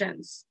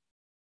expressions.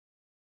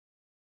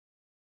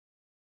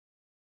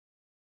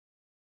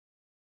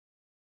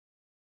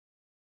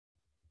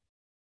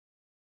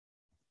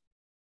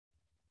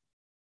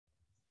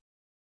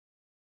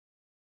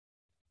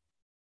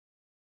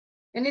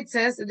 And it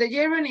says the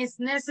gerund is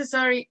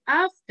necessary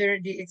after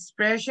the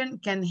expression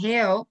can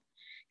help,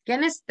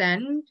 can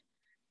stand,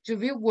 to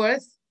be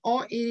worth,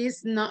 or it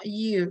is not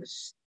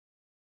used.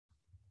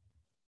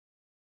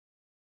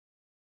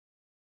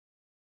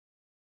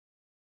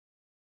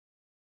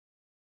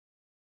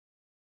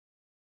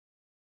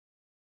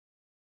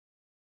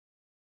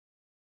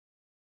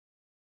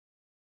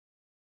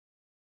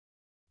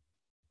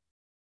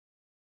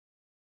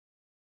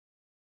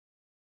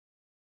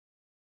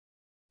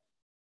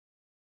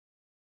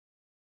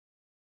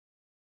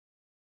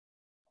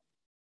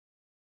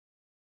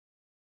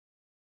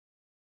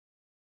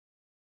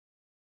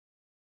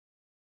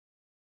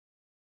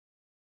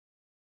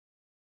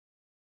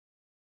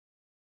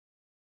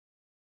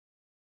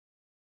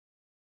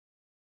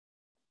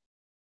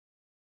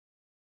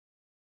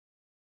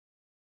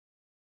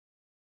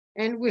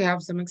 And we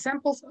have some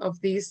examples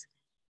of these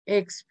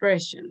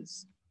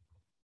expressions.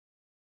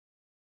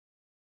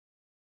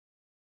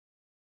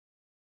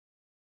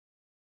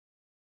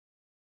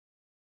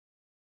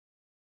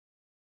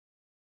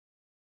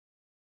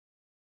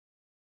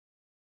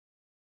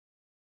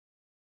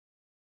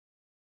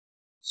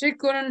 She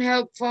couldn't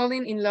help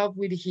falling in love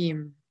with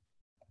him.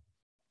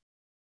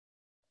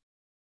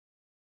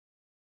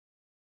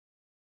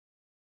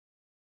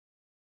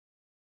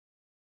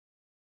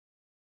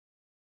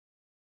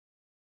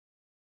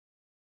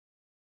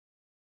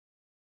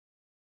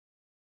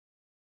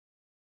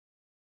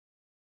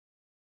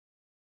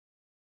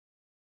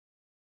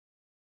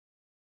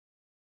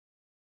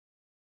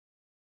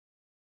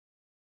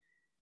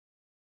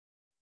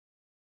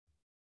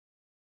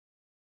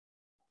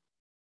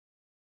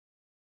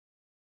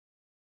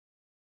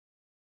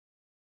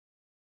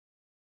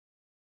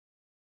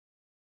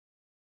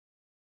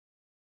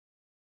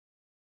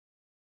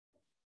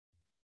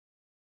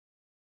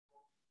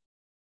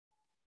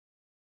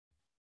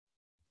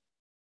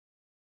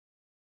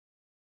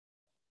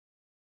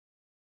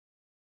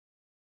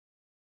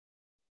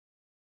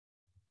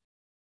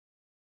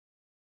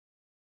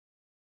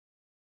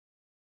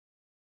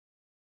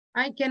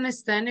 I cannot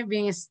stand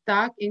being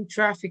stuck in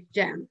traffic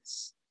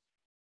jams.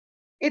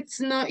 It's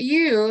no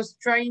use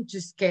trying to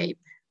escape.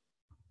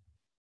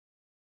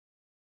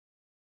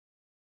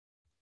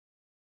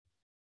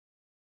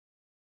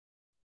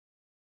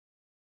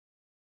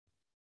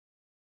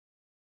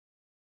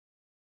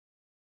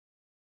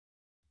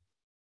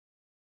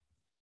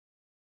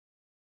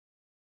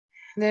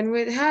 Then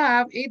we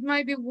have, it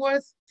might be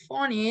worth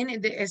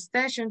phoning the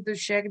station to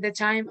check the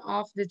time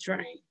of the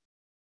train.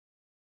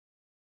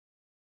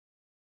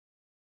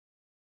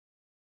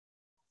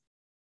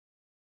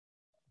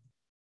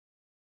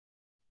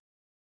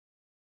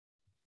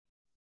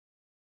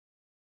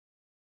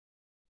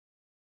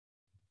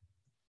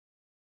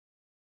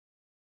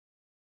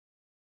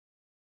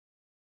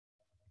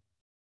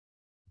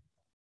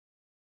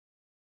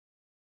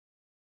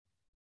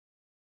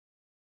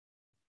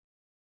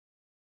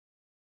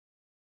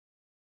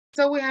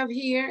 So we have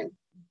here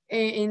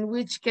in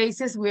which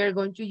cases we are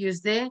going to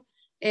use the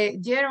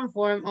gerund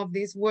form of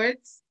these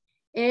words.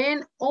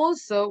 And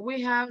also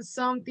we have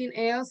something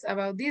else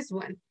about this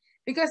one,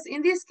 because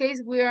in this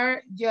case, we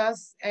are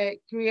just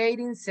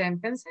creating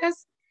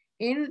sentences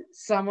in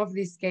some of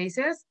these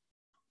cases,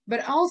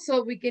 but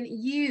also we can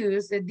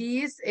use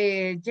this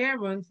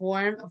gerund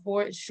form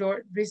for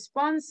short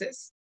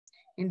responses.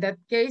 In that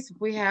case,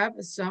 we have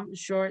some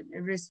short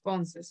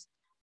responses.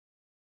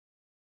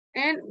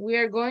 And we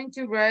are going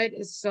to write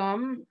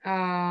some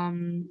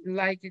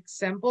like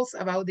examples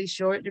about the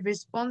short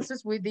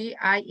responses with the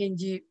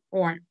ing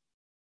form.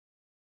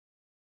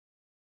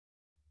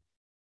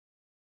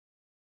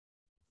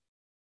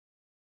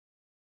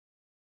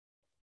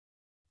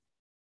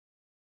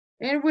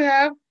 And we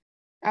have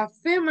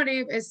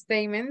affirmative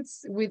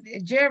statements with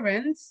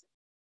gerunds,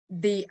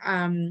 the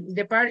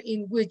part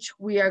in which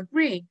we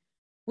agree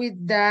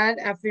with that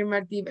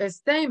affirmative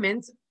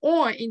statement,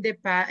 or in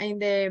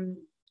the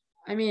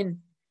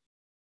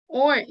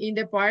or in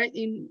the part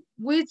in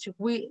which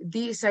we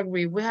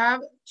disagree. We have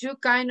two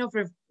kind of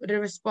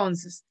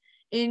responses.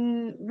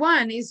 In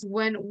one is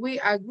when we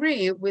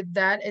agree with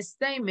that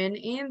statement,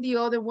 and the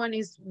other one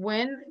is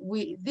when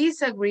we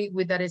disagree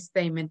with that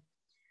statement.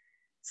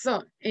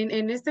 So,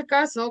 en este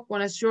caso, con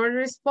las short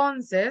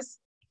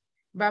responses,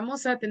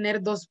 vamos a tener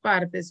dos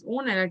partes.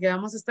 Una en la que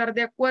vamos a estar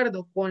de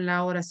acuerdo con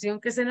la oración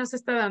que se nos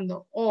está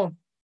dando o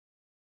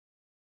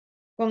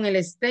con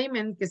el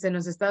statement que se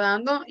nos está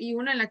dando, y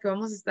una en la que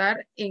vamos a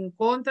estar en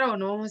contra o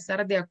no vamos a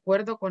estar de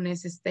acuerdo con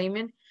ese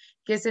statement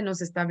que se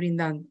nos está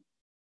brindando.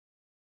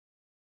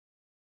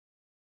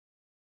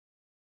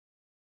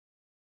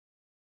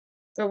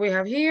 So we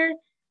have here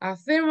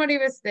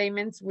affirmative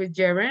statements with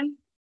gerund.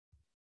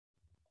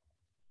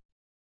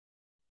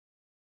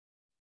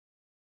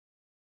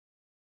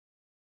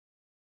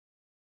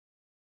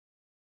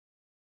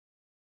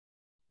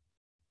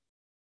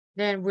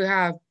 Then we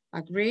have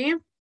agree.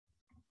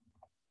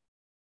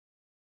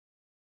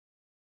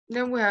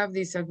 Then we have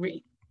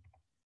disagree.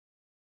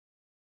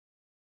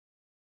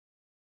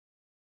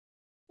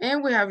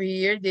 And we have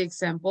here the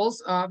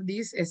examples of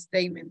these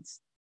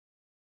statements.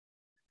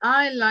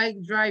 I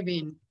like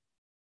driving.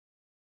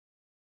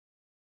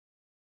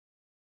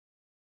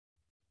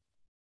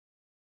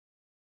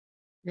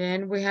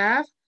 Then we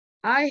have,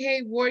 I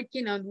hate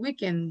working on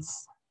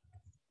weekends.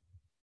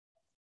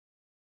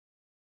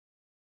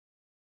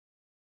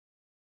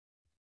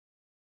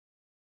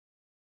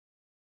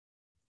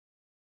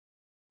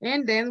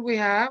 And then we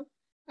have,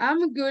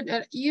 I'm good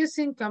at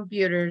using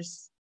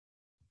computers.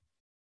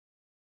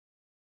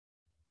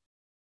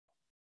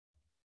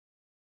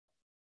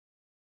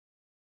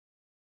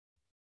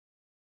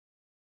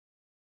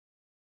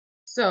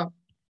 So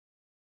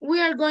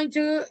we are going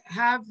to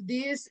have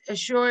this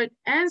short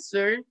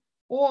answer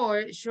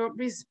or short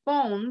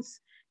response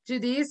to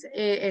this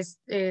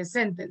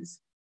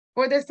sentence.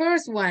 For the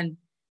first one,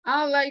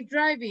 I like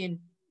driving.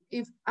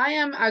 If I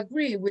am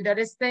agree with that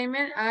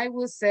statement, I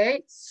will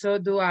say, so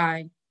do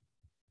I.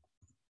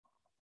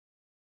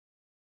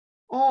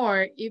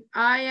 Or if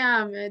I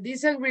am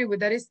disagree with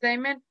that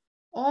statement,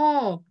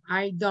 oh,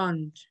 I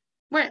don't.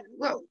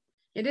 Well,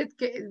 in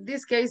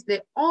this case,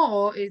 the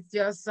oh is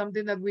just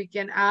something that we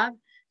can add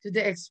to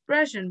the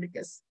expression,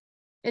 because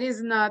It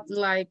is not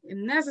like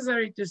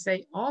necessary to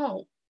say,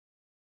 oh,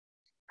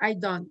 I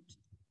don't.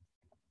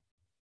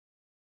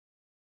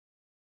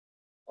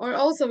 Or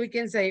also we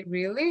can say,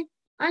 really?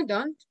 I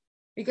don't.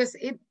 Because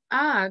it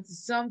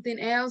adds something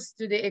else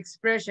to the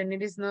expression.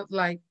 It is not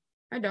like,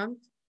 I don't.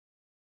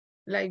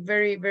 Like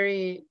very,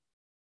 very,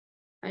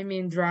 I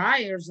mean,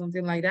 dry or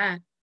something like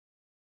that.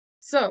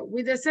 So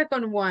with the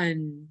second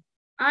one,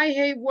 I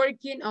hate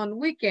working on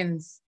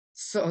weekends.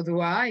 So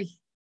do I.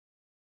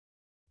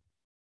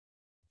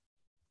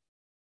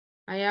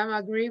 I am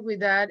agree with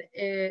that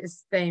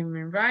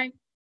statement, right?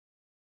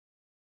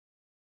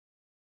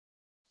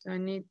 So I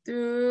need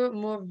to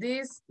move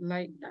this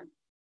like that.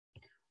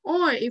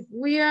 Or if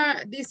we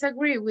are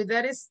disagree with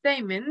that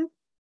statement,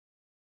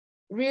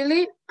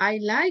 really, I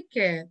like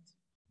it.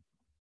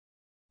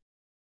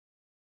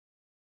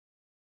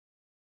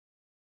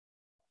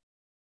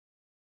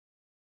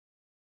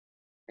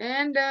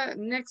 And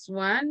next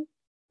one,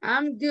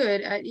 I'm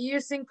good at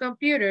using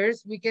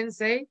computers. We can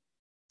say,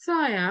 so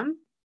I am.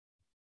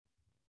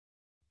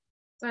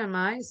 So am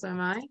I, so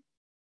am I.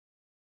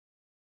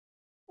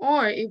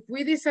 Or if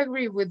we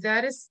disagree with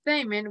that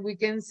statement, we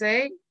can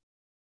say,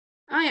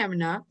 I am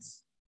not.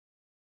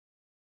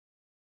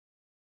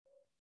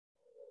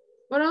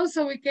 But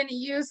also we can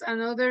use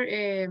another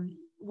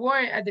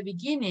word at the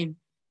beginning.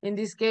 In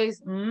this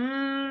case,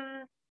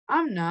 I'm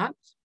not.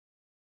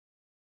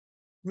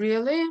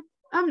 Really?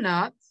 I'm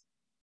not.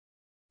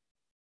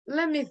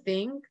 Let me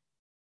think.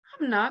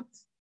 I'm not.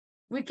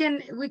 We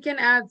can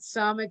add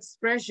some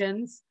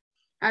expressions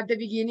at the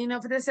beginning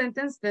of the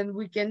sentence, then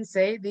we can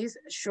say this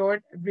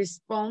short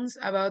response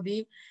about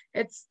the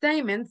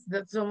statements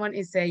that someone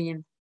is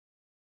saying.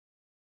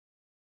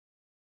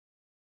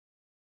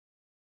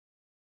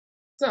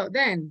 So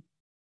then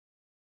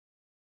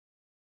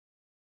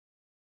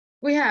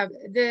we have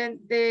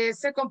the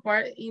second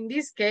part. In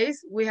this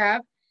case, we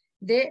have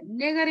the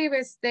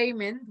negative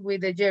statement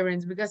with the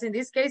gerunds, because in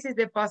this case it's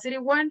the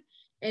positive one,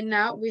 and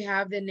now we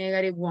have the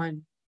negative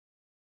one.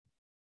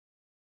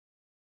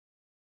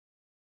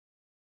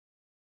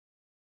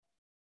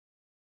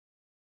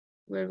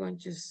 We're going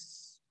to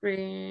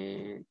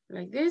print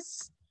like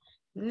this,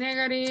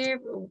 negative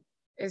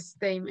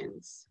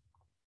statements.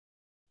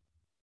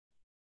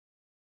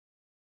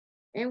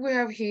 And we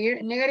have here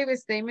negative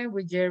statement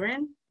with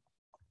gerund.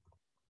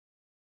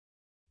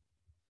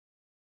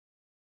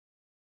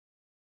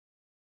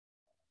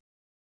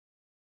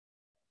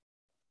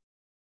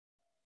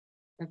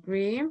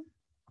 Agree.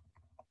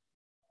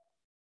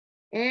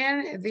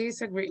 And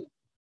disagree.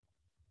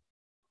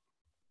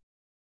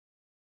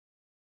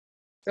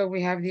 So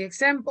we have the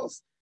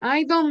examples.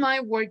 I don't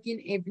mind working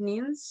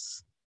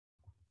evenings.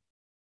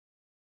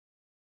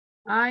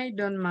 I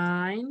don't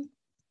mind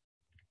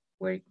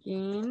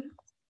working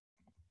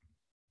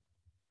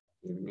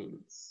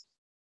evenings.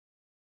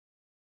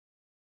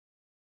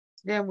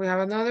 Then we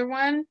have another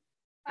one.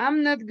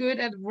 I'm not good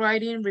at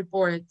writing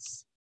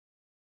reports.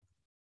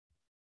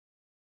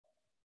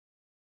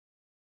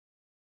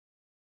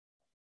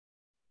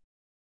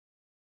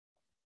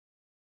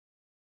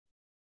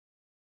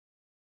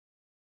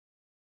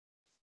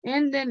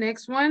 And the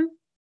next one,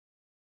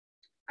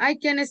 I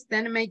can't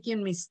stand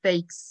making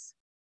mistakes.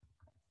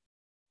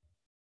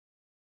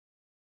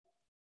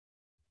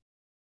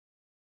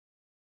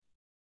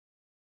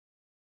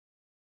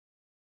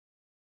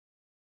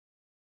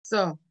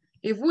 So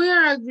if we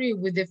are agree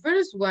with the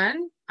first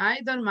one,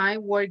 I don't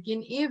mind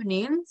working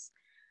evenings,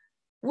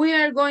 we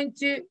are going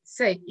to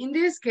say, in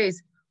this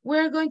case,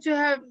 we're going to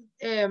have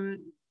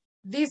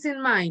this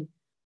in mind.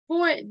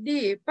 For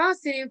the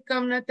positive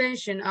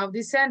connotation of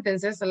the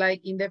sentences,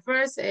 like in the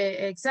first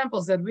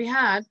examples that we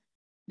had,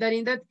 that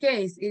in that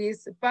case, it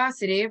is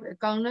positive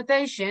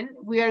connotation,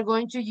 we are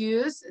going to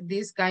use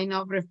this kind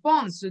of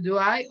response, so do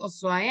I or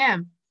so I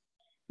am.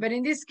 But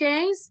in this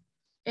case,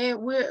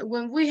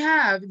 when we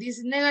have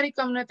this negative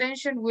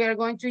connotation, we are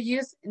going to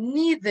use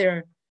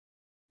neither,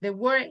 the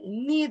word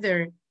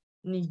neither,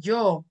 ni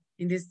yo,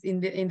 in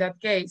that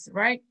case,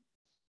 right?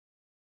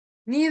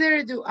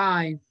 Neither do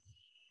I.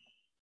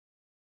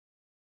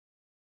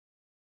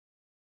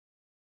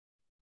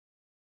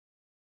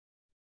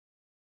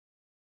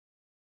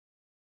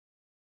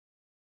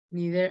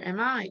 Neither am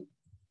I.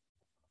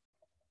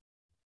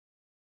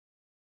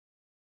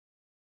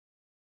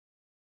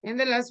 And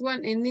the last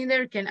one, and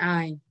neither can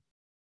I.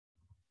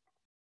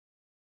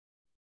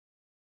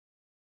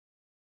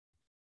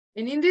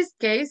 And in this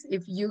case,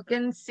 if you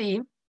can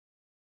see,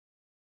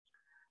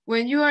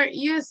 when you are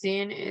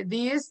using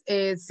these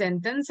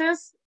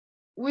sentences,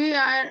 we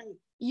are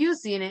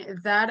using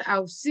that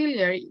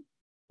auxiliary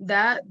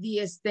that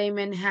the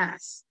statement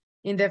has.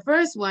 In the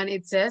first one,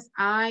 it says,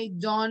 I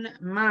don't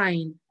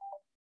mind.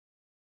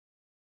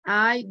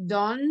 I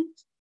don't,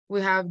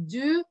 we have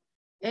do,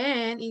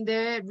 and in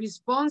the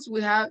response,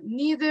 we have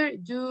neither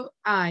do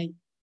I.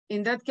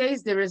 In that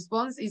case, the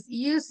response is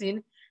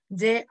using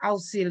the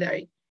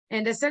auxiliary.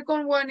 And the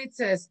second one, it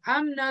says,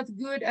 I'm not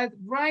good at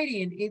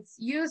writing. It's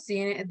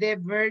using the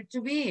verb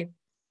to be.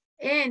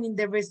 And in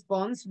the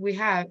response, we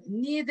have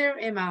neither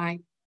am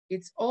I.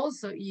 it's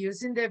also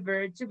using the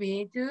verb to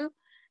be to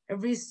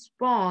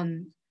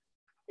respond.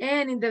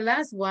 And in the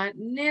last one,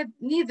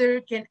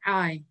 neither can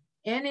I.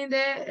 And in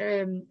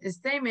the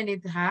statement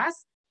it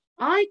has,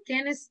 I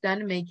can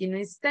stand making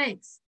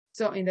mistakes.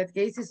 So in that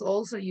case, it's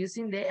also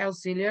using the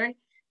auxiliary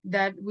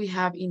that we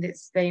have in the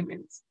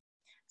statements.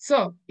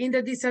 So in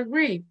the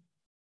disagree,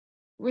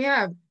 we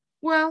have,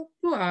 well,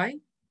 do I?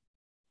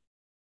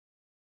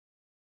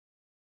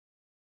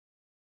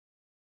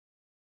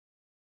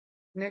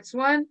 Next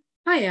one,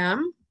 I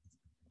am.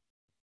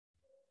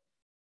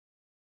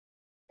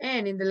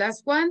 And in the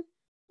last one,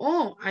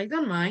 oh, I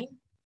don't mind.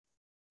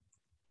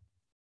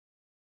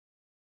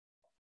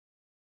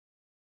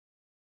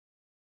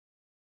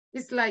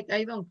 It's like,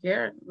 I don't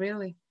care,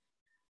 really.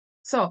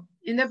 So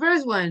in the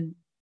first one,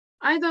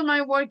 I don't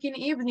mind working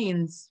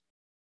evenings.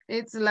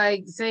 It's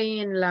like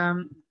saying,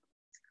 no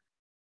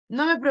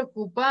me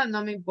preocupa,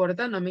 no me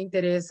importa, no me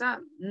interesa.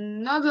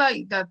 Not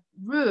like that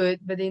rude,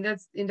 but in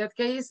that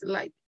case,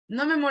 like,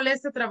 no me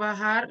molesta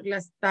trabajar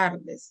las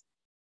tardes.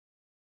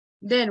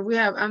 Then we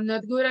have, I'm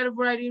not good at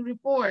writing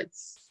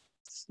reports.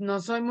 No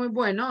soy muy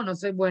bueno, no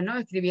soy bueno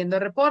escribiendo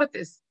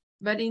reportes.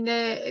 But in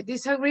the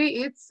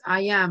disagree, it's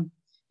I am.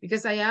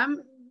 Because I am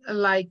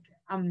like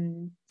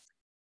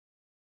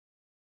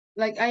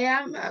I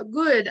am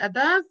good at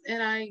that,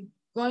 and I'm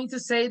going to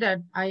say that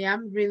I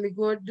am really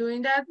good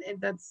doing that, and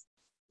that's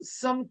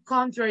some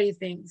contrary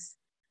things.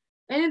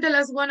 And in the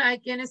last one, I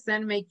can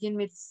stand making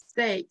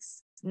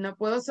mistakes. No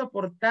puedo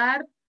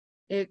soportar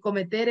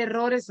cometer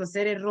errores o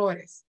hacer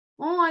errores.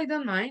 Oh, I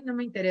don't mind, no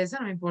me interesa,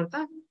 no me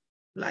importa.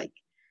 Like,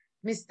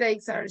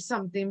 mistakes are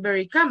something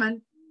very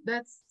common.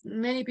 That's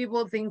many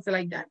people think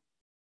like that.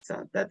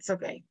 So that's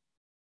okay.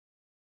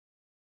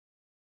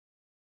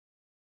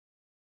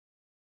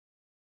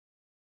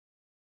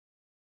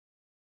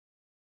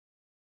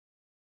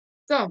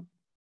 So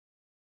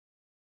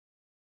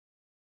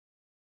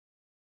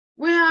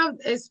we have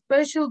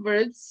special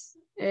verbs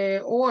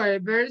or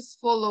verbs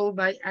followed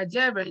by a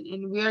gerund,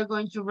 and we are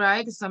going to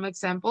write some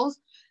examples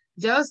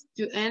just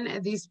to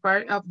end this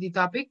part of the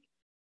topic.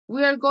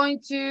 We are going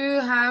to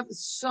have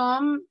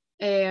some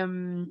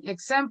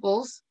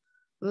examples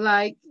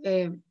like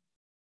we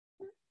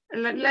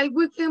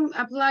can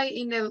apply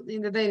in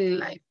the daily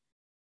life.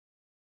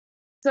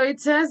 So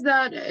it says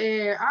that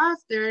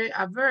after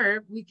a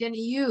verb, we can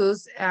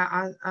use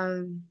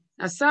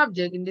a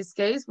subject. In this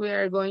case, we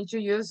are going to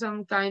use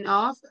some kind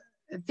of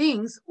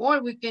things, or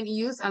we can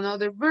use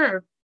another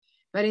verb.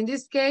 But in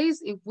this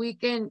case, if we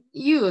can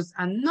use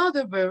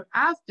another verb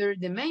after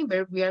the main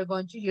verb, we are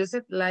going to use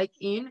it like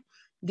in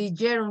the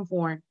gerund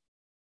form.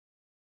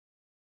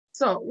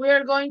 So we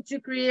are going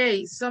to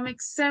create some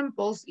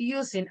examples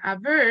using a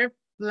verb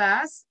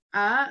plus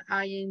a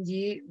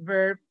ing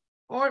verb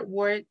or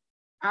word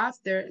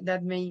after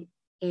that main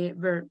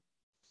verb.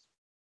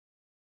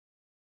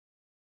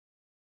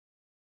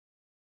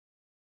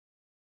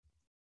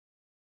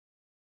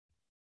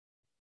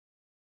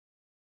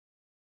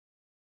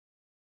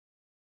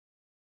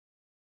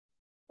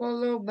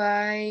 Followed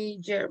by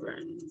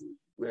gerund.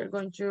 We're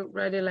going to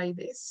write it like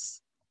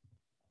this.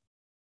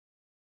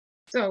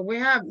 So we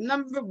have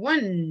number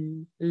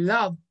one,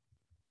 love.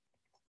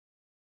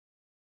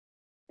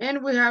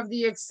 And we have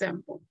the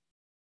example.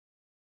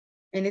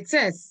 And it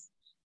says,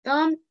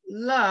 Tom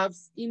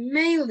loves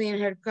emailing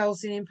her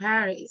cousin in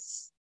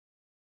Paris.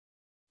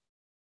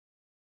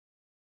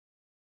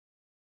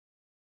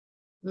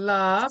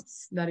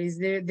 Loves, that is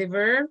the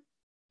verb.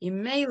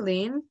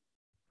 Emailing,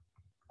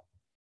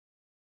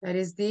 that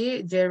is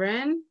the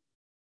gerund.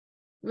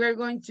 We're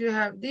going to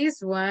have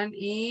this one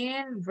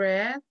in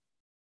red.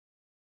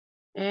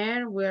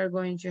 And we're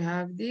going to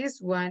have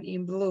this one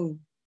in blue.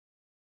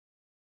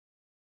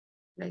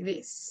 Like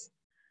this.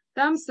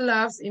 Tom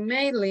loves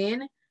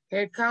emailing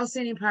her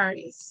cousin in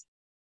Paris.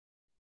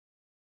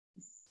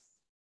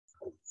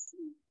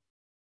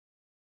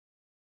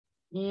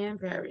 In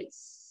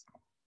Paris.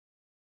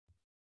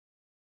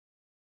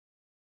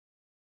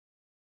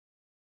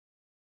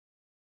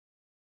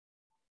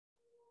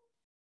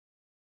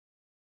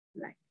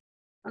 Like,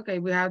 okay,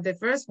 we have the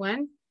first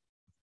one.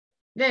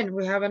 Then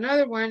we have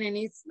another one, and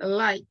it's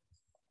like.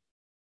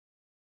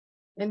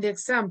 And the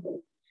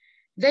example,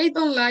 they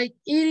don't like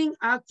eating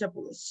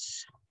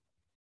octopus.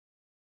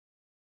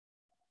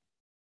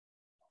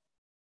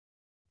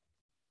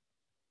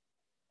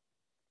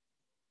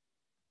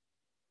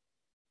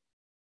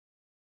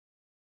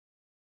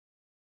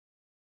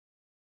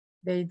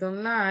 They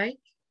don't like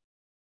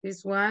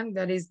this one,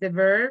 that is the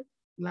verb,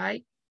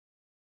 like.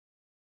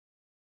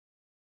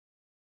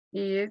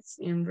 It's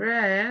in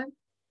red.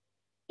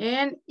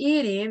 And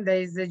eating, that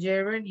is the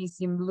gerund, is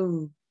in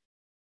blue.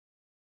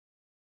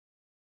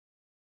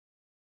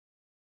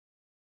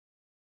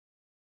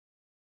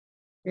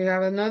 We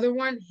have another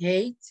one,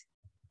 hate.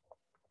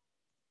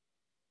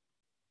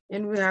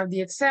 And we have the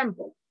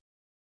example.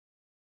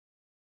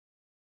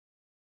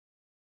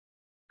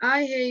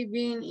 I have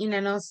been in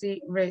an Aussie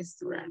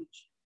restaurant.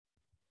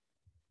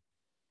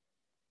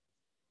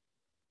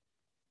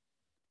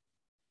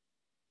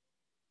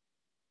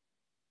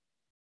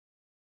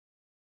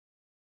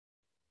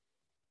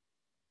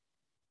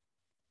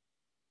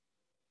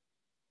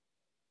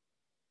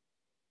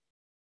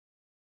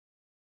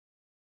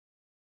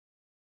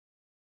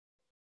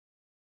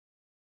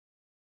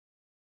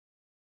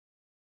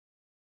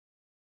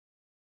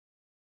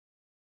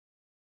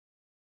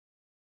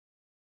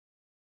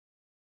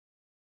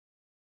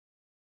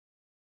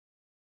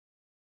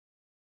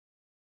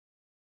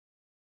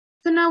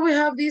 So now we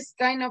have these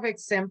kind of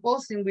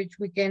examples in which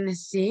we can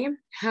see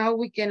how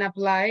we can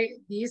apply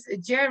this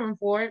gerund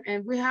form,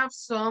 and we have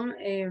some,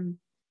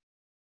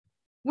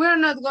 we're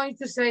not going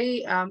to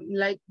say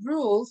like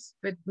rules,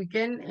 but we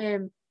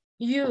can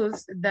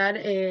use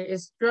that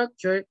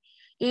structure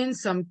in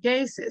some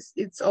cases.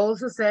 It's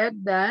also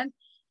said that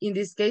in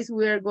this case,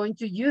 we are going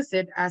to use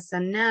it as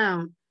a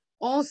noun.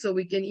 Also,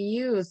 we can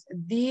use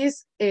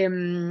this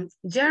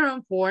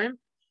gerund form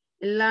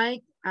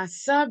like a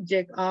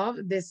subject of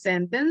the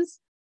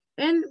sentence,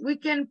 and we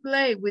can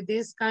play with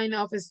this kind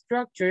of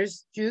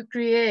structures to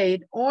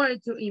create or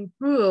to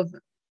improve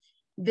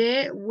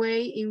the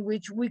way in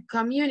which we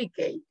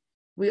communicate.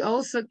 We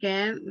also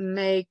can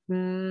make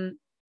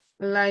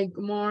like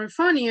more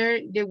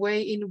funnier the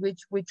way in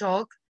which we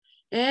talk,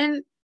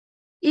 and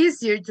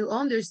easier to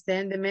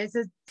understand the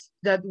message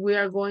that we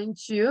are going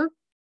to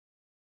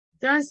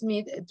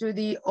transmit to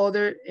the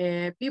other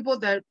people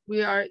that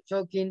we are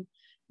talking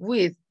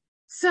with.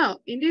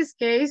 So in this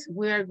case,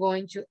 we are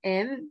going to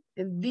end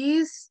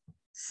this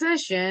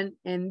session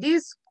and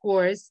this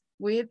course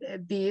with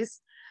this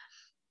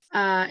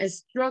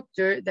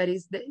structure that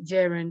is the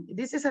gerund.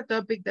 This is a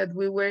topic that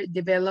we were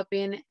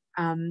developing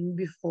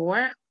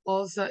before.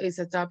 Also, it's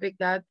a topic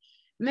that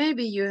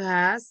maybe you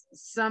have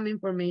some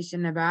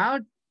information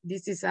about.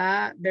 This is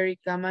a very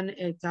common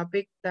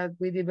topic that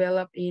we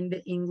develop in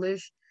the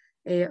English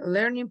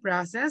learning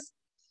process.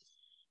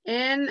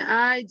 And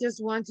I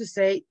just want to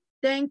say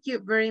thank you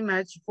very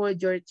much for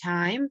your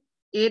time.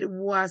 It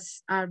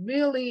was a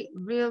really,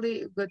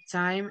 really good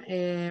time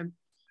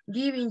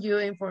giving you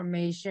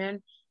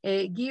information,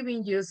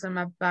 giving you some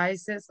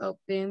advices of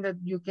things that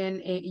you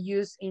can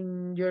use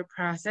in your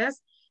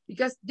process,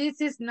 because this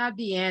is not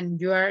the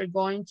end. You are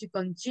going to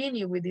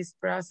continue with this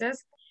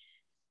process.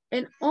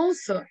 And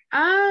also,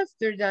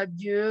 after that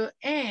you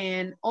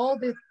end all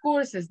the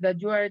courses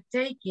that you are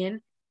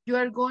taking, you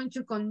are going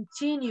to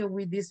continue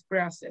with this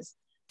process.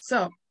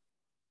 So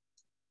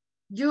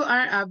you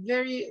are a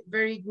very,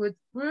 very good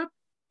group,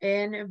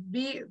 and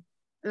be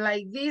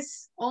like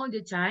this all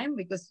the time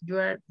because you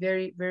are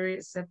very, very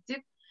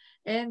receptive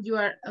and you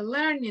are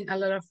learning a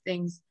lot of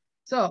things.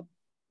 So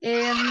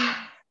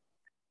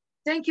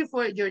thank you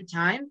for your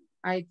time.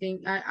 I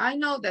think I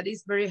know that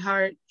it's very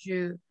hard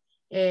to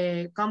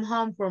come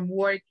home from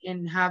work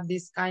and have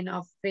this kind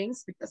of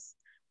things because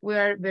we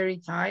are very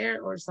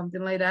tired or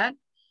something like that.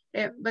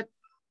 But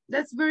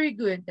that's very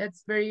good.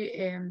 That's very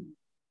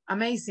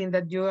amazing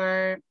that you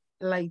are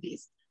like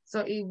this.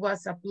 So it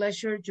was a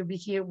pleasure to be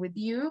here with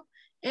you.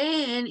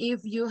 And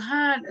if you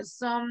had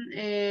some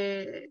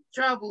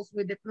troubles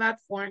with the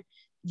platform,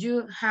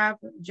 you have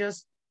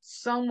just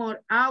some more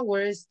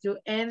hours to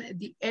end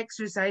the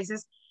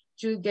exercises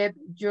to get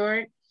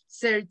your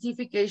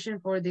certification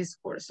for this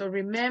course. So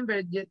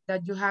remember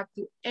that you have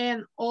to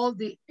end all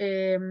the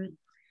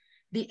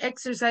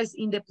exercise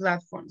in the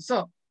platform.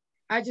 So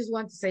I just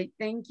want to say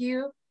thank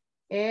you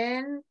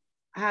and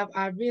have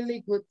a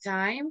really good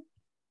time.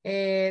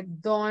 No,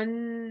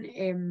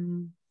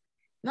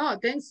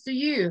 thanks to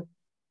you.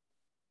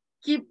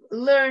 Keep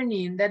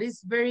learning. That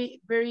is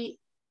very, very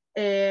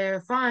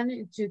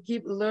fun to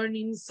keep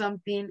learning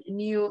something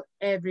new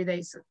every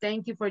day. So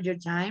thank you for your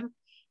time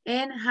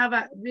and have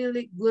a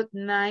really good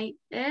night.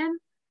 And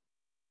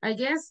I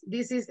guess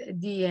this is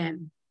the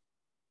end.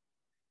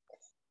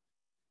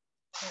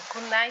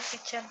 Good night,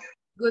 teacher.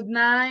 Good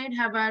night.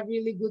 Have a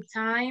really good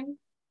time.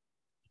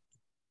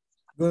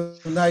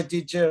 Good night,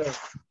 teacher.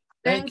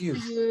 Thank you.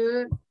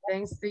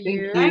 Thanks to you. Thanks to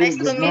you. Nice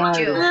to meet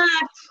you.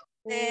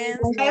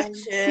 Thank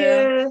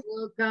you.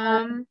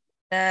 Welcome.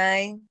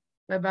 Bye.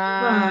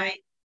 Bye-bye.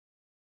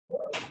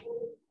 Bye.